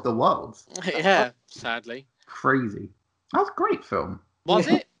War of the Worlds. Yeah, sadly. Crazy. That was a great film. Was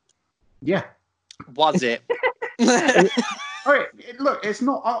it? Yeah. Was it? All right, look, it's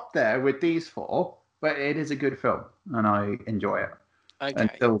not up there with these 4, but it is a good film, and I enjoy it. Okay.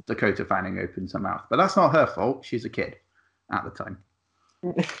 Until Dakota Fanning opens her mouth, but that's not her fault. She's a kid at the time.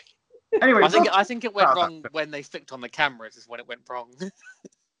 Anyway, I think it went wrong when they flicked on the cameras. Is when it went wrong.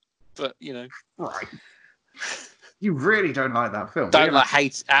 But right. You really don't like that film.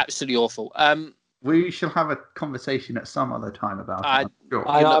 Hate, absolutely awful. We shall have a conversation at some other time about it. Sure.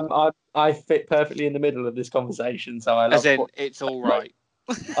 I fit perfectly in the middle of this conversation, so I love. As in, it's all right.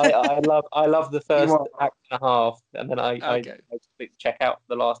 I love the first act and a half, and then I check out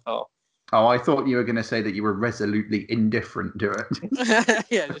for the last half. Oh, I thought you were going to say that you were resolutely indifferent to it.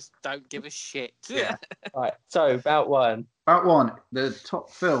 Yeah, just don't give a shit. Yeah. Right. So, Bout 1. Bout 1. The top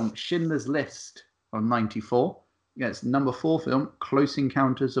film, Schindler's List, on 94. Yes, number 4 film, Close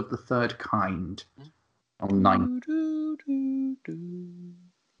Encounters of the Third Kind, on 9.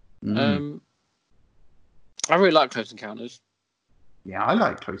 I really like Close Encounters. Yeah, I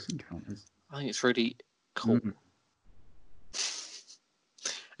like Close Encounters. I think it's really cool.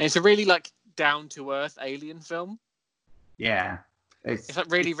 And it's a really down to earth alien film. Yeah. It's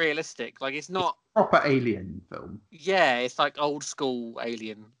like really realistic. Like it's not proper Alien film. Yeah, it's like old school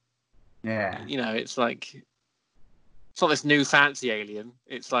Alien. Yeah. It's like it's not this new fancy Alien.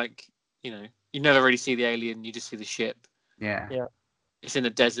 It's like you never really see the alien. You just see the ship. Yeah. It's in the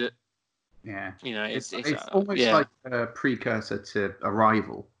desert. Yeah. It's almost like a precursor to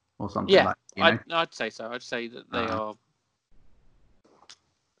Arrival or something like that. I'd say so. I'd say that they are.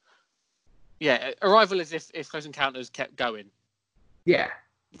 Yeah, Arrival is if Close Encounters kept going. Yeah.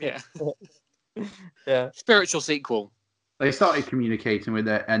 Yeah. Yeah. Spiritual sequel. They started communicating with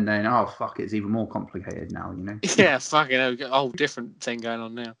it, and then fuck, it's even more complicated now. Yeah, fucking hell, got a whole different thing going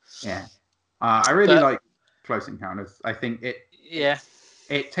on now. Yeah. I really like Close Encounters. I think it. Yeah.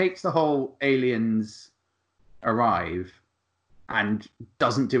 It takes the whole aliens arrive and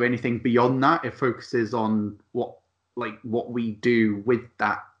doesn't do anything beyond that. It focuses on what we do with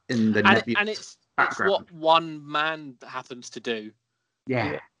that in the nebulous and it's background. What one man happens to do.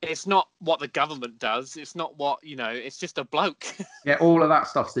 Yeah. It's not what the government does. It's not what it's just a bloke. Yeah, all of that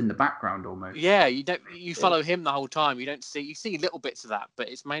stuff's in the background almost. Yeah, you follow him the whole time. You see little bits of that, but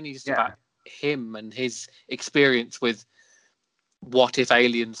it's mainly just about him and his experience with what if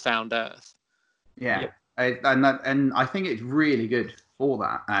aliens found Earth. Yeah. And I think it's really good for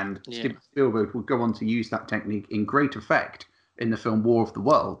that. And Steven Spielberg will go on to use that technique in great effect in the film War of the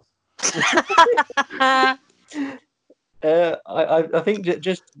Worlds. I think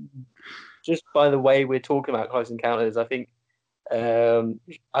just by the way we're talking about Close Encounters, I think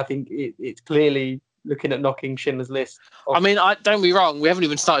it's clearly looking at knocking Schindler's List off. I mean, don't be wrong. We haven't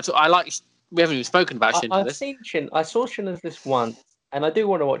even started. We haven't even spoken about Schindler's List. I saw Schindler's List once, and I do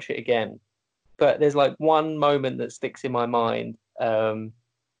want to watch it again. But there's like one moment that sticks in my mind, and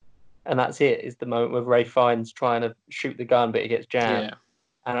that's it. Is the moment where Ray Fiennes trying to shoot the gun, but it gets jammed. Yeah.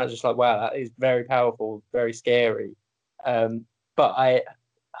 And I was just like, wow, that is very powerful, very scary. But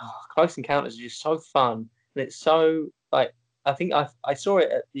Close Encounters is just so fun, and it's so like I think I saw it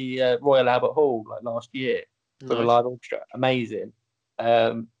at the Royal Albert Hall like last year for the live orchestra. Amazing.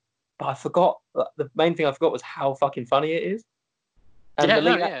 But I forgot the main thing I forgot was how fucking funny it is. And the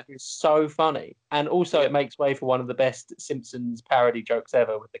lead actor is so funny, and also it makes way for one of the best Simpsons parody jokes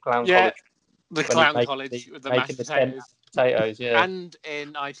ever with the clown college. The clown college with the mashed potatoes. Yeah. And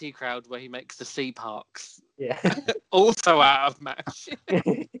in IT Crowd where he makes the sea parks. Yeah. Also out of MASH.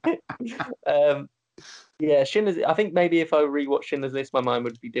 Schindler's. I think maybe if I rewatch Schindler's List, my mind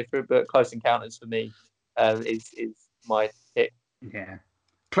would be different. But Close Encounters for me is my pick. Yeah.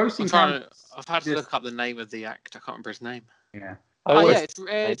 Close Encounters. I've had to look up the name of the actor. I can't remember his name. Yeah.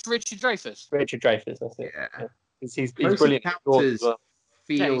 It's Richard Dreyfuss. Richard Dreyfuss, that's it. Yeah. He's brilliant.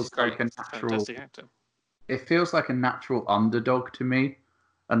 Feels like a natural. It feels like a natural underdog to me,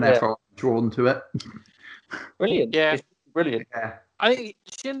 and therefore I'm drawn to it. Brilliant. Yeah. It's brilliant. Yeah. I think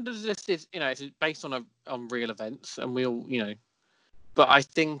Schindler's List is, it's based on real events, and we all, but I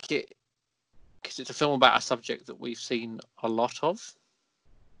think because it's a film about a subject that we've seen a lot of.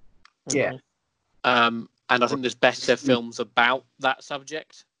 Yeah. And I think there's better films about that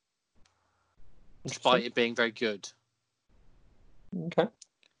subject, despite it being very good. Okay.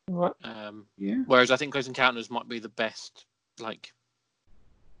 All right. Whereas I think Close Encounters might be the best,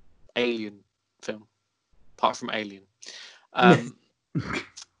 alien film, apart from Alien.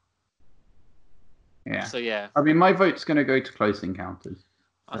 Yeah. So yeah. I mean, my vote's going to go to Close Encounters.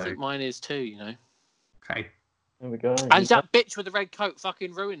 I think mine is too. Okay. There we go. And that bitch with the red coat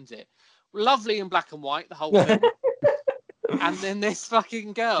fucking ruins it. Lovely in black and white, the whole thing. And then this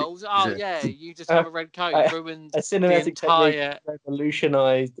fucking girl, you just have a red coat, ruins a cinematic the entire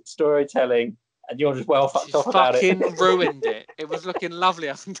revolutionized storytelling, and you're just fucked off about it. Fucking ruined it. It was looking lovely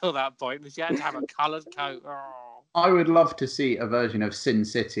up until that point, and she had to have a coloured coat. Oh. I would love to see a version of Sin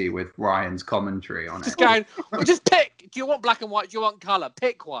City with Ryan's commentary on it. Just going, just pick. Do you want black and white? Do you want colour?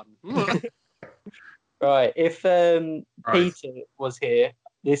 Pick one. Right. If Peter was here,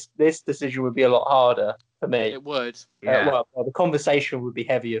 this decision would be a lot harder for me. It would. Well, the conversation would be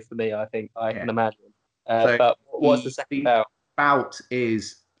heavier for me, I think. I can imagine. But what's the second bout? Bout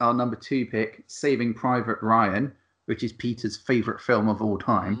is our number 2 pick, Saving Private Ryan, which is Peter's favourite film of all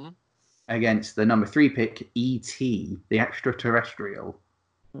time, against the number 3 pick, E.T., the extraterrestrial.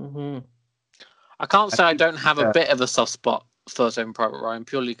 Mm-hmm. I can't say I don't have a bit of a soft spot for Saving Private Ryan,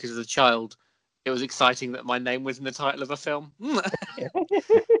 purely because as a child, it was exciting that my name was in the title of a film.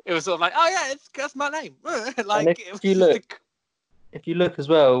 It was sort of like, oh yeah, that's my name. If you look as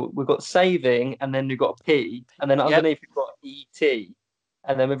well, we've got Saving, and then we've got a P, and then underneath we've got E.T.,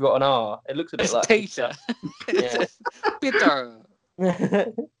 and then we've got an R. It looks a bit like Peter. Yeah. Peter.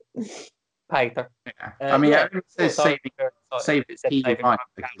 Peter. Yeah. I mean, it says Saving P. Ryan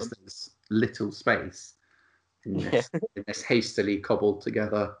because there's little space in this hastily cobbled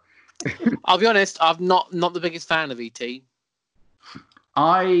together. I'll be honest, I'm not the biggest fan of E.T.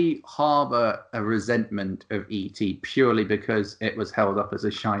 I harbour a resentment of E.T. purely because it was held up as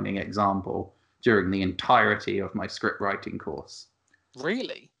a shining example during the entirety of my script writing course.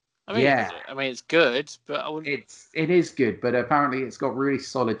 Really? I mean, it's good, but I wouldn't... It is good, but apparently it's got really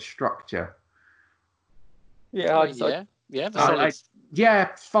solid structure. Yeah, fine.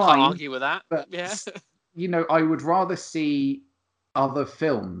 Can't argue with that. But, yeah. I would rather see other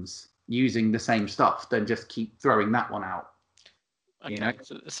films using the same stuff than just keep throwing that one out. Okay,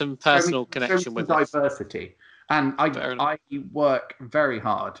 so some personal connection with diversity. And I work very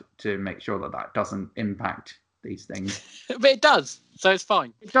hard to make sure that doesn't impact these things. But it does, so it's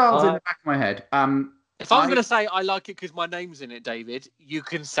fine. It does in the back of my head. If I'm going to say I like it because my name's in it, David, you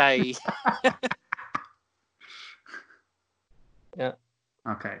can say... Yeah.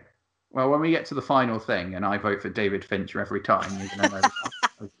 Okay. Well, when we get to the final thing, and I vote for David Fincher every time, you're going to know.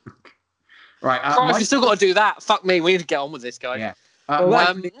 Right. You've still got to do that. Fuck me. We need to get on with this, guys. Yeah.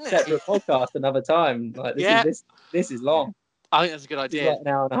 Separate podcast another time. Like this is long. I think that's a good idea. It's like an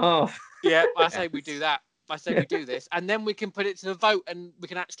hour and a half. Yeah, I say we do that. I say we do this, and then we can put it to the vote, and we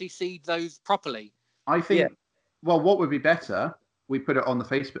can actually seed those properly. I think. Yeah. Well, what would be better? We put it on the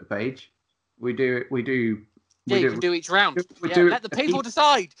Facebook page. We do. You can do each round. Let the people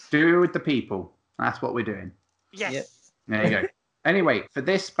decide. Do it with the people. That's what we're doing. Yes. Yep. There you go. Anyway, for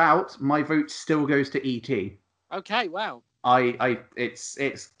this bout, my vote still goes to E.T. Okay. Wow. It's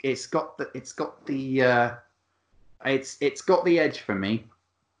got the edge for me.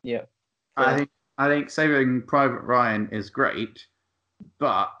 Yeah. I think Saving Private Ryan is great,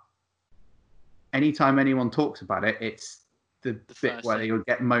 but anytime anyone talks about it, it's the bit where you'll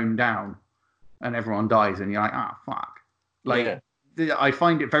get mown down and everyone dies, and you're like, fuck. I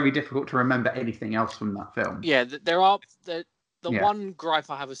find it very difficult to remember anything else from that film. Yeah, there are the one gripe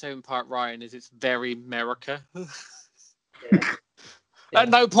I have with Saving Private Ryan is it's very America. At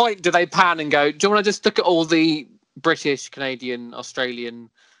no point do they pan and go, do you want to just look at all the British, Canadian, Australian,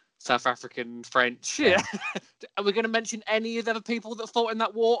 South African, French? Yeah. Are we going to mention any of the other people that fought in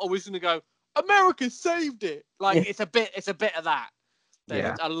that war, or are we just going to go, America saved it? It's a bit of that.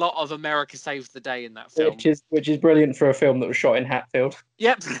 There's a lot of America saves the day in that film, which is brilliant for a film that was shot in Hatfield.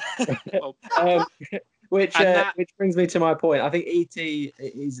 Yep. Which brings me to my point. I think E.T.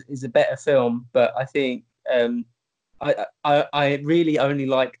 is a better film, but I think I really only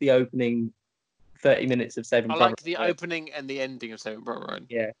like the opening 30 minutes of Saving Private Ryan. I like the opening and the ending of Saving Private Ryan.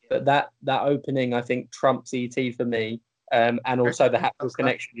 Yeah, but that opening I think trumps E.T. for me. And also the Hatfield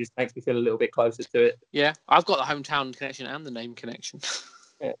connection just makes me feel a little bit closer to it. Yeah, I've got the hometown connection and the name connection.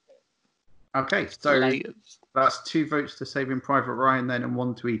 Yeah. Okay, so that's 2 votes to Saving Private Ryan then and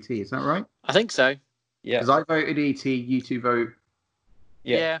 1 to E.T. Is that right? I think so. Yeah. Because I voted E.T., you 2 vote.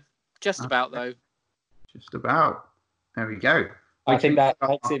 Yeah, just about though. Just about. There we go. I think that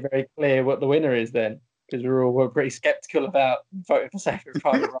makes it very clear what the winner is then. Because we're pretty sceptical about voting for Saving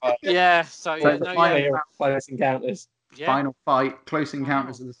Private Ryan. Yeah, Close Encounters. Yeah. Final fight, Close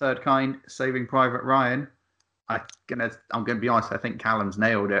Encounters of the Third Kind, Saving Private Ryan. I'm gonna be honest. I think Callum's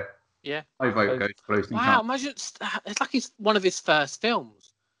nailed it. Yeah. My vote goes to Close Encounters. Wow, imagine it's like it's one of his first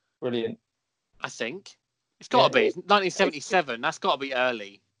films. Brilliant. I think it's got to be 1977. That's got to be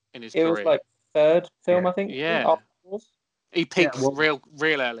early in his career. It was like third film, I think. Yeah. He peaked real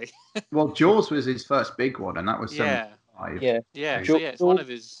early. Well, Jaws was his first big one, and that was 75. Yeah. So it's one of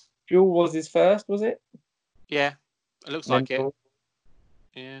his. Jaws was his first, was it? Yeah. It looks like it.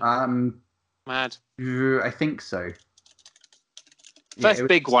 Yeah. Mad. I think so. First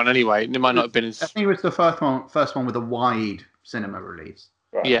big one, anyway. It might not have been his. I think it was the first one with a wide cinema release.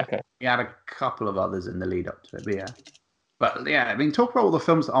 Right, yeah. Okay. He had a couple of others in the lead up to it, but I mean, talk about all the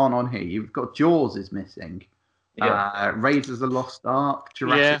films that aren't on here. You've got Jaws is missing. Yeah. Raiders of the Lost Ark,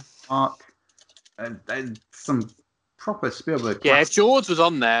 Jurassic Park, and some proper Spielberg. Yeah, if Jaws was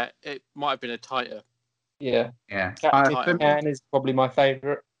on there, it might have been a tighter. Yeah. Catch Me If You Can is probably my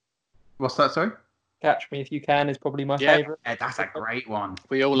favourite. What's that, sorry? Catch Me If You Can is probably my favourite. Yeah, that's a great one.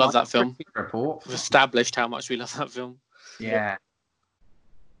 We all love that film. Report. We've established how much we love that film. Yeah.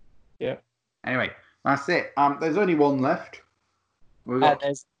 Yeah. Anyway, that's it. There's only one left.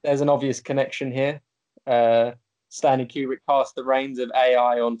 There's an obvious connection here. Stanley Kubrick passed the reins of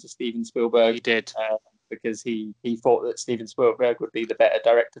AI on to Steven Spielberg. He did. Because he thought that Steven Spielberg would be the better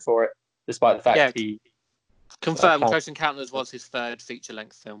director for it, despite the fact confirmed Close Encounters was his third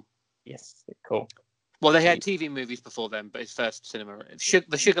feature-length film. Yes, cool. Well, they had TV movies before then, but his first cinema. The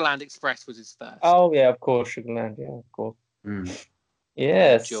Sugarland Express was his first. Oh yeah, of course, Sugarland. Yeah, of course.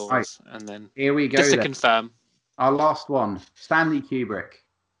 Yes. Jaws, right. And then here we go. Just to confirm, our last one, Stanley Kubrick.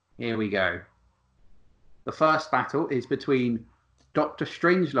 Here we go. The first battle is between Dr.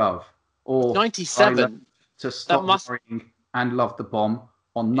 Strangelove or 97 to Stop Worrying and Love the Bomb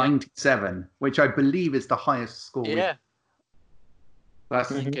on 97, which I believe is the highest score. Yeah. That's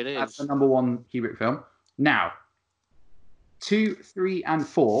the number one Kubrick film. Now, 2, 3, and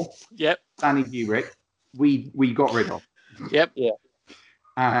 4. Yep. Stanley Kubrick. We got rid of. Yep.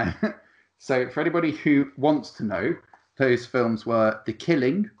 Yeah. So for anybody who wants to know, those films were The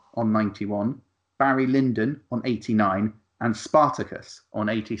Killing on 91, Barry Lyndon on 89, and Spartacus on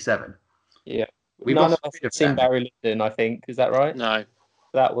 87. Yeah. None of us have seen Barry Lyndon, I think. Is that right? No.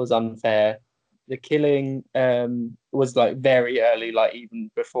 That was unfair. The Killing was like very early, like even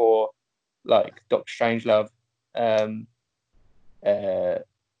before like Doctor Strangelove.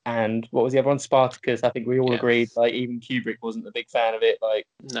 And what was the other one? Spartacus. I think we all agreed. Like even Kubrick wasn't a big fan of it. Like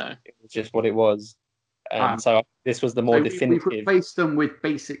no, it was just what it was. So this was the more definitive. We've replaced them with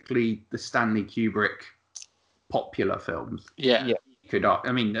basically the Stanley Kubrick popular films. Yeah.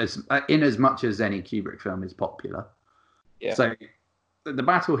 I mean, as much as any Kubrick film is popular. Yeah. So the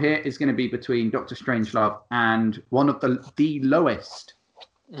battle here is going to be between Doctor Strangelove and one of the lowest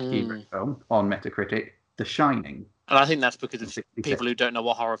Kubrick film on Metacritic, The Shining. And I think that's because of people who don't know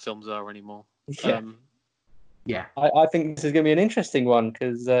what horror films are anymore. Yeah. I think this is going to be an interesting one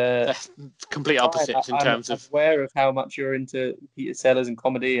because complete opposites in terms of aware of how much you're into Peter Sellers and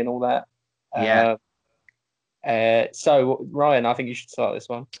comedy and all that. So Ryan, I think you should start this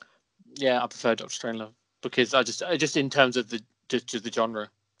one. Yeah, I prefer Doctor Strangelove because I just in terms of the genre,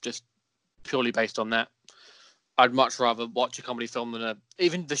 just purely based on that, I'd much rather watch a comedy film than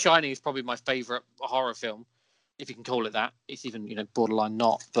even The Shining is probably my favourite horror film, if you can call it that. It's even borderline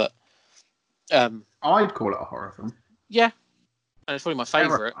not, but I'd call it a horror film. Yeah, and it's probably my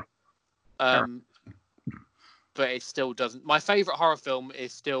favourite. But it still doesn't. My favourite horror film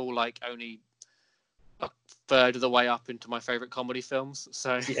is still like only a third of the way up into my favourite comedy films.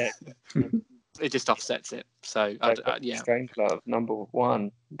 So it just offsets it. So Strangelove, number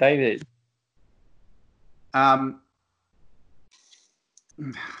one. David.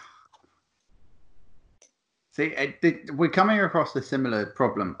 See, we're coming across a similar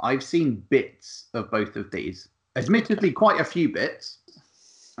problem. I've seen bits of both of these. Admittedly, quite a few bits.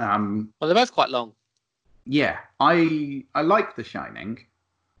 Well, they're both quite long. Yeah, I like The Shining,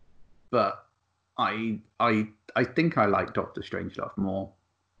 but I think I like Doctor Strangelove more.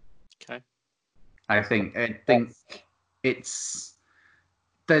 Okay. I think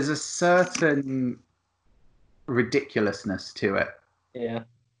there's a certain ridiculousness to it. Yeah.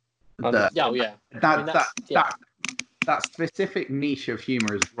 That specific niche of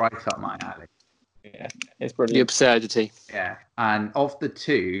humor is right up my alley. Yeah, it's brilliant. The absurdity. Yeah, and of the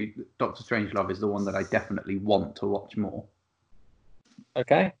two, Doctor Strangelove is the one that I definitely want to watch more.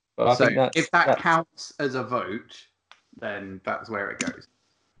 Okay. Well, I think if that counts as a vote, then that's where it goes.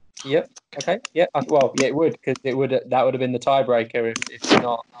 Yep. Okay. Yeah. Well, yeah, it would because that would have been the tiebreaker if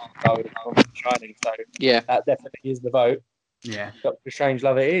not. I would have gone with Shining. So yeah, that definitely is the vote. Yeah. Doctor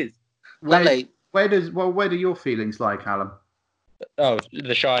Strangelove it is. Where do your feelings lie, Callum? Oh,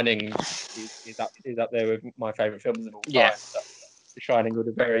 The Shining is up there with my favourite films of all time. Yeah. So The Shining would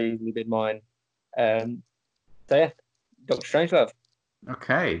have very easily been mine. So yeah, Doctor Strangelove.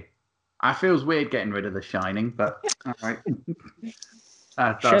 Okay. I feels weird getting rid of The Shining, but all right.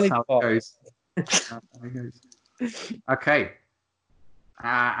 That's how it goes. Okay.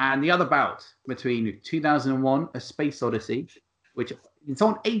 And the other bout between 2001, A Space Odyssey, which it's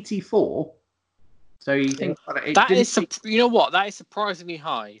on 84. So you think that is, you know what? That is surprisingly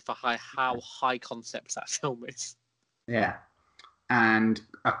high for how high concept that film is. Yeah. And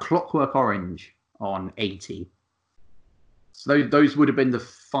A Clockwork Orange on 80. So those would have been the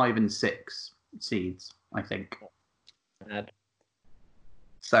 5 and 6 seeds, I think. Bad.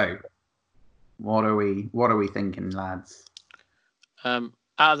 So, what are we thinking, lads? Out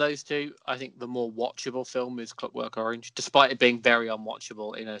of those two, I think the more watchable film is Clockwork Orange, despite it being very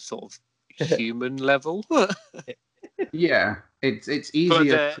unwatchable in a sort of human level. Yeah, it's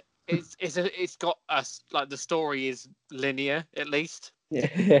easier. It's got us like the story is linear at least.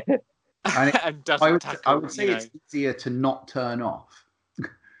 Yeah. And I would say it's easier to not turn off.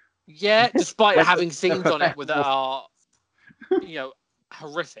 Yeah, despite having scenes on it that are,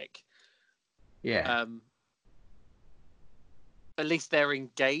 horrific. Yeah. At least they're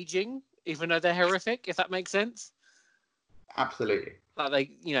engaging, even though they're horrific. If that makes sense. Absolutely. Like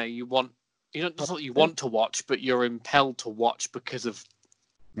you want That's not what you want to watch, but you're impelled to watch because of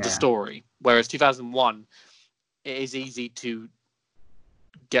the story. Whereas 2001, it is easy to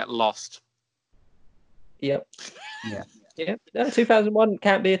get lost. Yep. Yeah. Yeah. No, 2001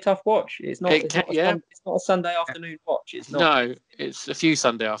 can't be a tough watch. It's not. It's not a Sunday afternoon watch. It's not. No, it's a few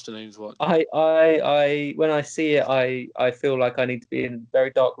Sunday afternoons watch. I when I see it, I feel like I need to be in a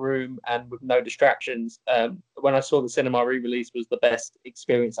very dark room and with no distractions. When I saw the cinema re-release, was the best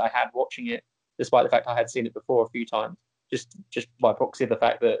experience I had watching it, despite the fact I had seen it before a few times. Just by proxy of the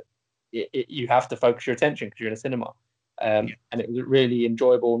fact that you have to focus your attention because you're in a cinema. And it was a really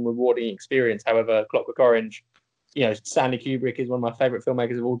enjoyable and rewarding experience. However, Clockwork Orange, Stanley Kubrick is one of my favorite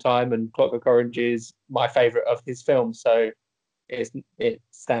filmmakers of all time, and Clockwork Orange is my favorite of his films. So it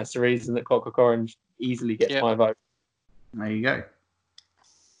stands to reason that Clockwork Orange easily gets my vote. There you go.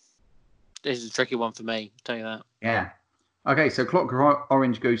 This is a tricky one for me, I'll tell you that. Yeah. Okay, so Clockwork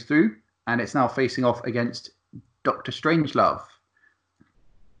Orange goes through, and it's now facing off against Dr. Strangelove.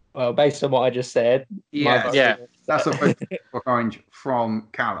 Well, based on what I just said, that's a vote for Clockwork Orange from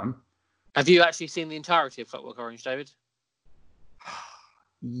Callum. Have you actually seen the entirety of Clockwork Orange, David?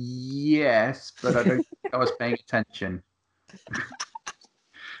 Yes, but I don't think I was paying attention.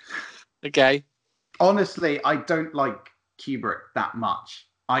 Okay. Honestly, I don't like Kubrick that much.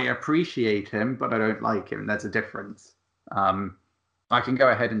 I appreciate him, but I don't like him. There's a difference. I can go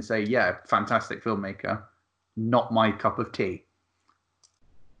ahead and say, fantastic filmmaker. Not my cup of tea.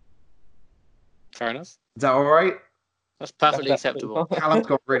 Fair enough. Is that all right? That's perfectly acceptable. Callum's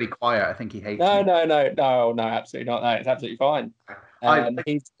got really quiet. I think he hates No, me. no, absolutely not. No, it's absolutely fine.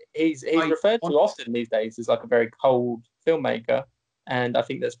 He's referred to often these days as like a very cold filmmaker, and I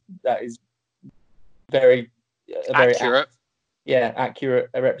think that is very accurate. Accurate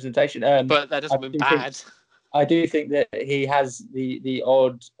representation. But that doesn't mean bad. I do think that he has the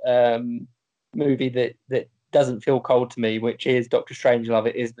odd movie that doesn't feel cold to me, which is Doctor Strangelove.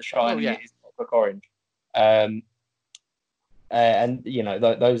 It is The Shining. It is Clockwork Orange. And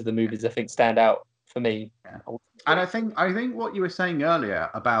those are the movies I think stand out for me. Yeah. And I think what you were saying earlier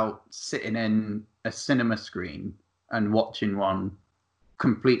about sitting in a cinema screen and watching one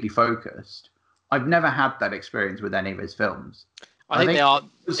completely focused, I've never had that experience with any of his films. I think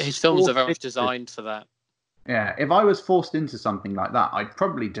his films are very much designed for that. Yeah, if I was forced into something like that, I'd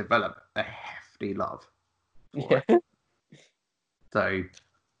probably develop a hefty love for it. So,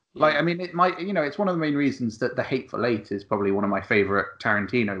 it might, it's one of the main reasons that The Hateful Eight is probably one of my favorite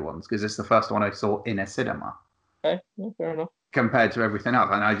Tarantino ones, because it's the first one I saw in a cinema. Okay, fair enough. Compared to everything else,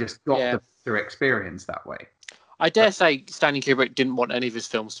 and I just got the better experience that way. I dare say Stanley Kubrick didn't want any of his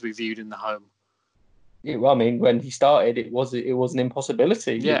films to be viewed in the home. Yeah, well, I mean, when he started, it was an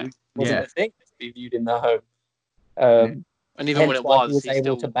impossibility. Yeah, it wasn't a thing to be viewed in the home. And even when it was, he was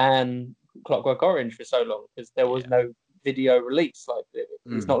able to ban Clockwork Orange for so long because there was no video release. Like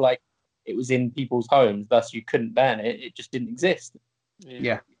it's not like it was in people's homes, thus you couldn't ban it. It just didn't exist.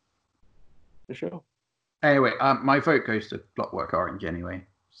 Yeah, for sure. Anyway, my vote goes to Clockwork Orange anyway.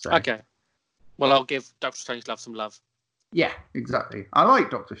 So. Okay. Well, I'll give Doctor Strangelove some love. Yeah, exactly. I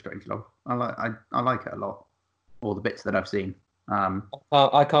like Doctor Strangelove. I like it a lot. All the bits that I've seen.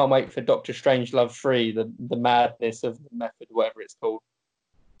 I can't wait for Doctor Strangelove 3, the madness of the method, whatever it's called.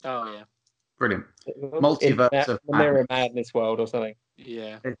 Oh yeah. Brilliant. Multiverse of the Mirror Madness world or something.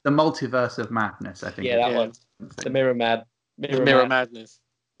 Yeah. It's the multiverse of madness, I think. Yeah, that one. The Mirror Madness.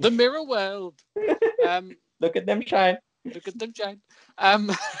 The Mirror World. Look at them shine. Look at them shine. And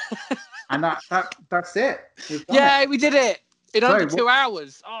that's it. We did it in under 2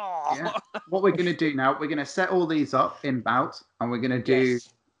 hours. Oh. Yeah. What we're going to do now, we're going to set all these up in bouts, and we're going to do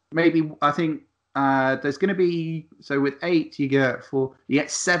maybe, I think there's going to be, so with 8 you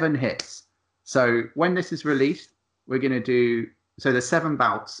get 7 hits. So when this is released, we're going to do, so there's 7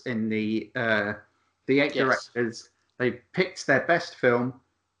 bouts in the 8 directors. They picked their best film,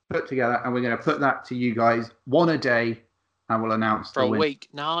 put together, and we're going to put that to you guys one a day, and we'll announce for a week.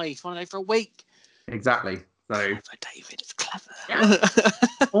 Nice, one a day for a week. Exactly. So clever, David. It's clever. Yeah.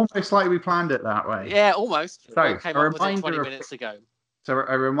 Almost like we planned it that way. Yeah, almost. So it came up with it 20 minutes ago. So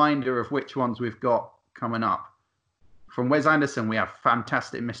a reminder of which ones we've got coming up. From Wes Anderson, we have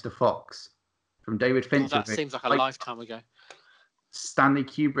Fantastic Mr. Fox. From David Fincher, that seems like a lifetime ago. Stanley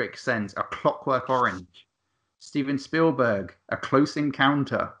Kubrick sends A Clockwork Orange. Steven Spielberg, A Close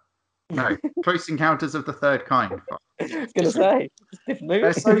Encounter. No, Close Encounters of the Third Kind. I was going to say, different movie.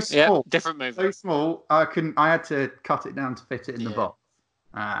 They're so small. Yep, different movie. So small, I had to cut it down to fit it in the box.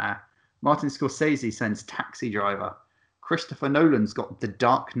 Martin Scorsese sends Taxi Driver. Christopher Nolan's got The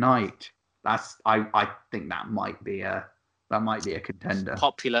Dark Knight. I think that might be a contender.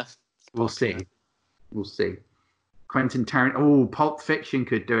 Popular. We'll see. We'll see. Quentin Tarantino. Oh, Pulp Fiction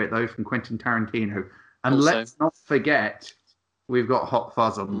could do it, though, from Quentin Tarantino. And also, let's not forget, we've got Hot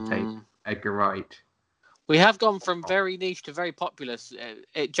Fuzz on the table. Edgar Wright. We have gone from very niche to very popular.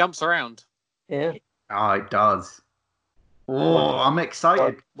 It jumps around. Yeah. Oh, it does. Oh, I'm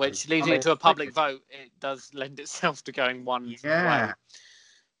excited. Which leads it to a public vote. It does lend itself to going one way.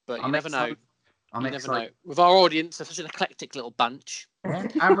 But you never know. I'm excited. Know. With our audience, they're such an eclectic little bunch.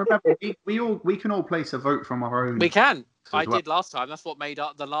 And remember, we can all place a vote from our own. We can. I did last time. That's what made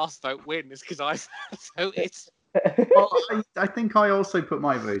the last vote win, is because I voted. Well, I think I also put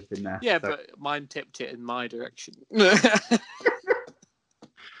my vote in there. Yeah, so. But mine tipped it in my direction.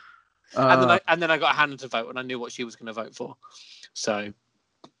 And then I got Hannah to vote, and I knew what she was going to vote for. So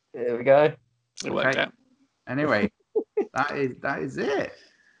there we go. It worked out. Anyway, that is it.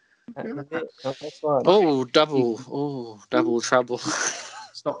 That's fine. Double trouble.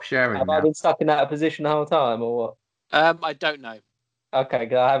 Stop sharing. Have I been stuck in that position the whole time, or what? I don't know. Okay,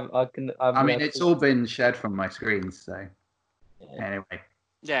 because I mean, it's all been shared from my screen, so anyway.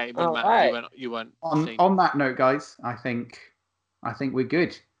 Yeah, it wouldn't matter. You weren't. On that note, guys, I think we're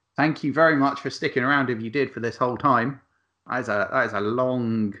good. Thank you very much for sticking around. If you did for this whole time, that is a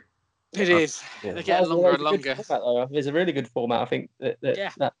long. It is. Yeah. They get longer and longer. It's a really good format. I think that's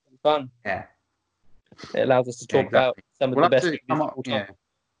fun. Yeah. It allows us to talk about some of the best things.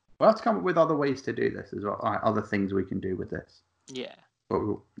 We'll have to come up with other ways to do this as well. Other things we can do with this. Yeah. But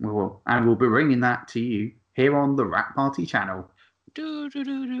we'll be bringing that to you here on the Rat Party channel. Look at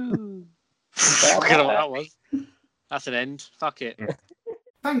what that was. That's an end. Fuck it. Yeah.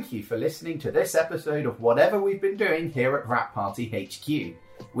 Thank you for listening to this episode of whatever we've been doing here at Rat Party HQ.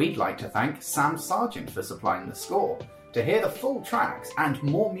 We'd like to thank Sam Sargent for supplying the score. To hear the full tracks and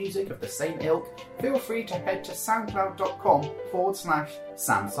more music of the same ilk, feel free to head to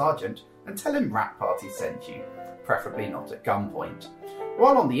soundcloud.com/Sam Sargent and tell him Rat Party sent you, preferably not at gunpoint.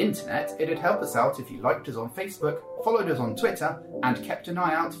 While on the internet, it'd help us out if you liked us on Facebook, followed us on Twitter, and kept an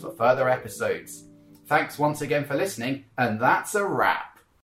eye out for further episodes. Thanks once again for listening, and that's a wrap.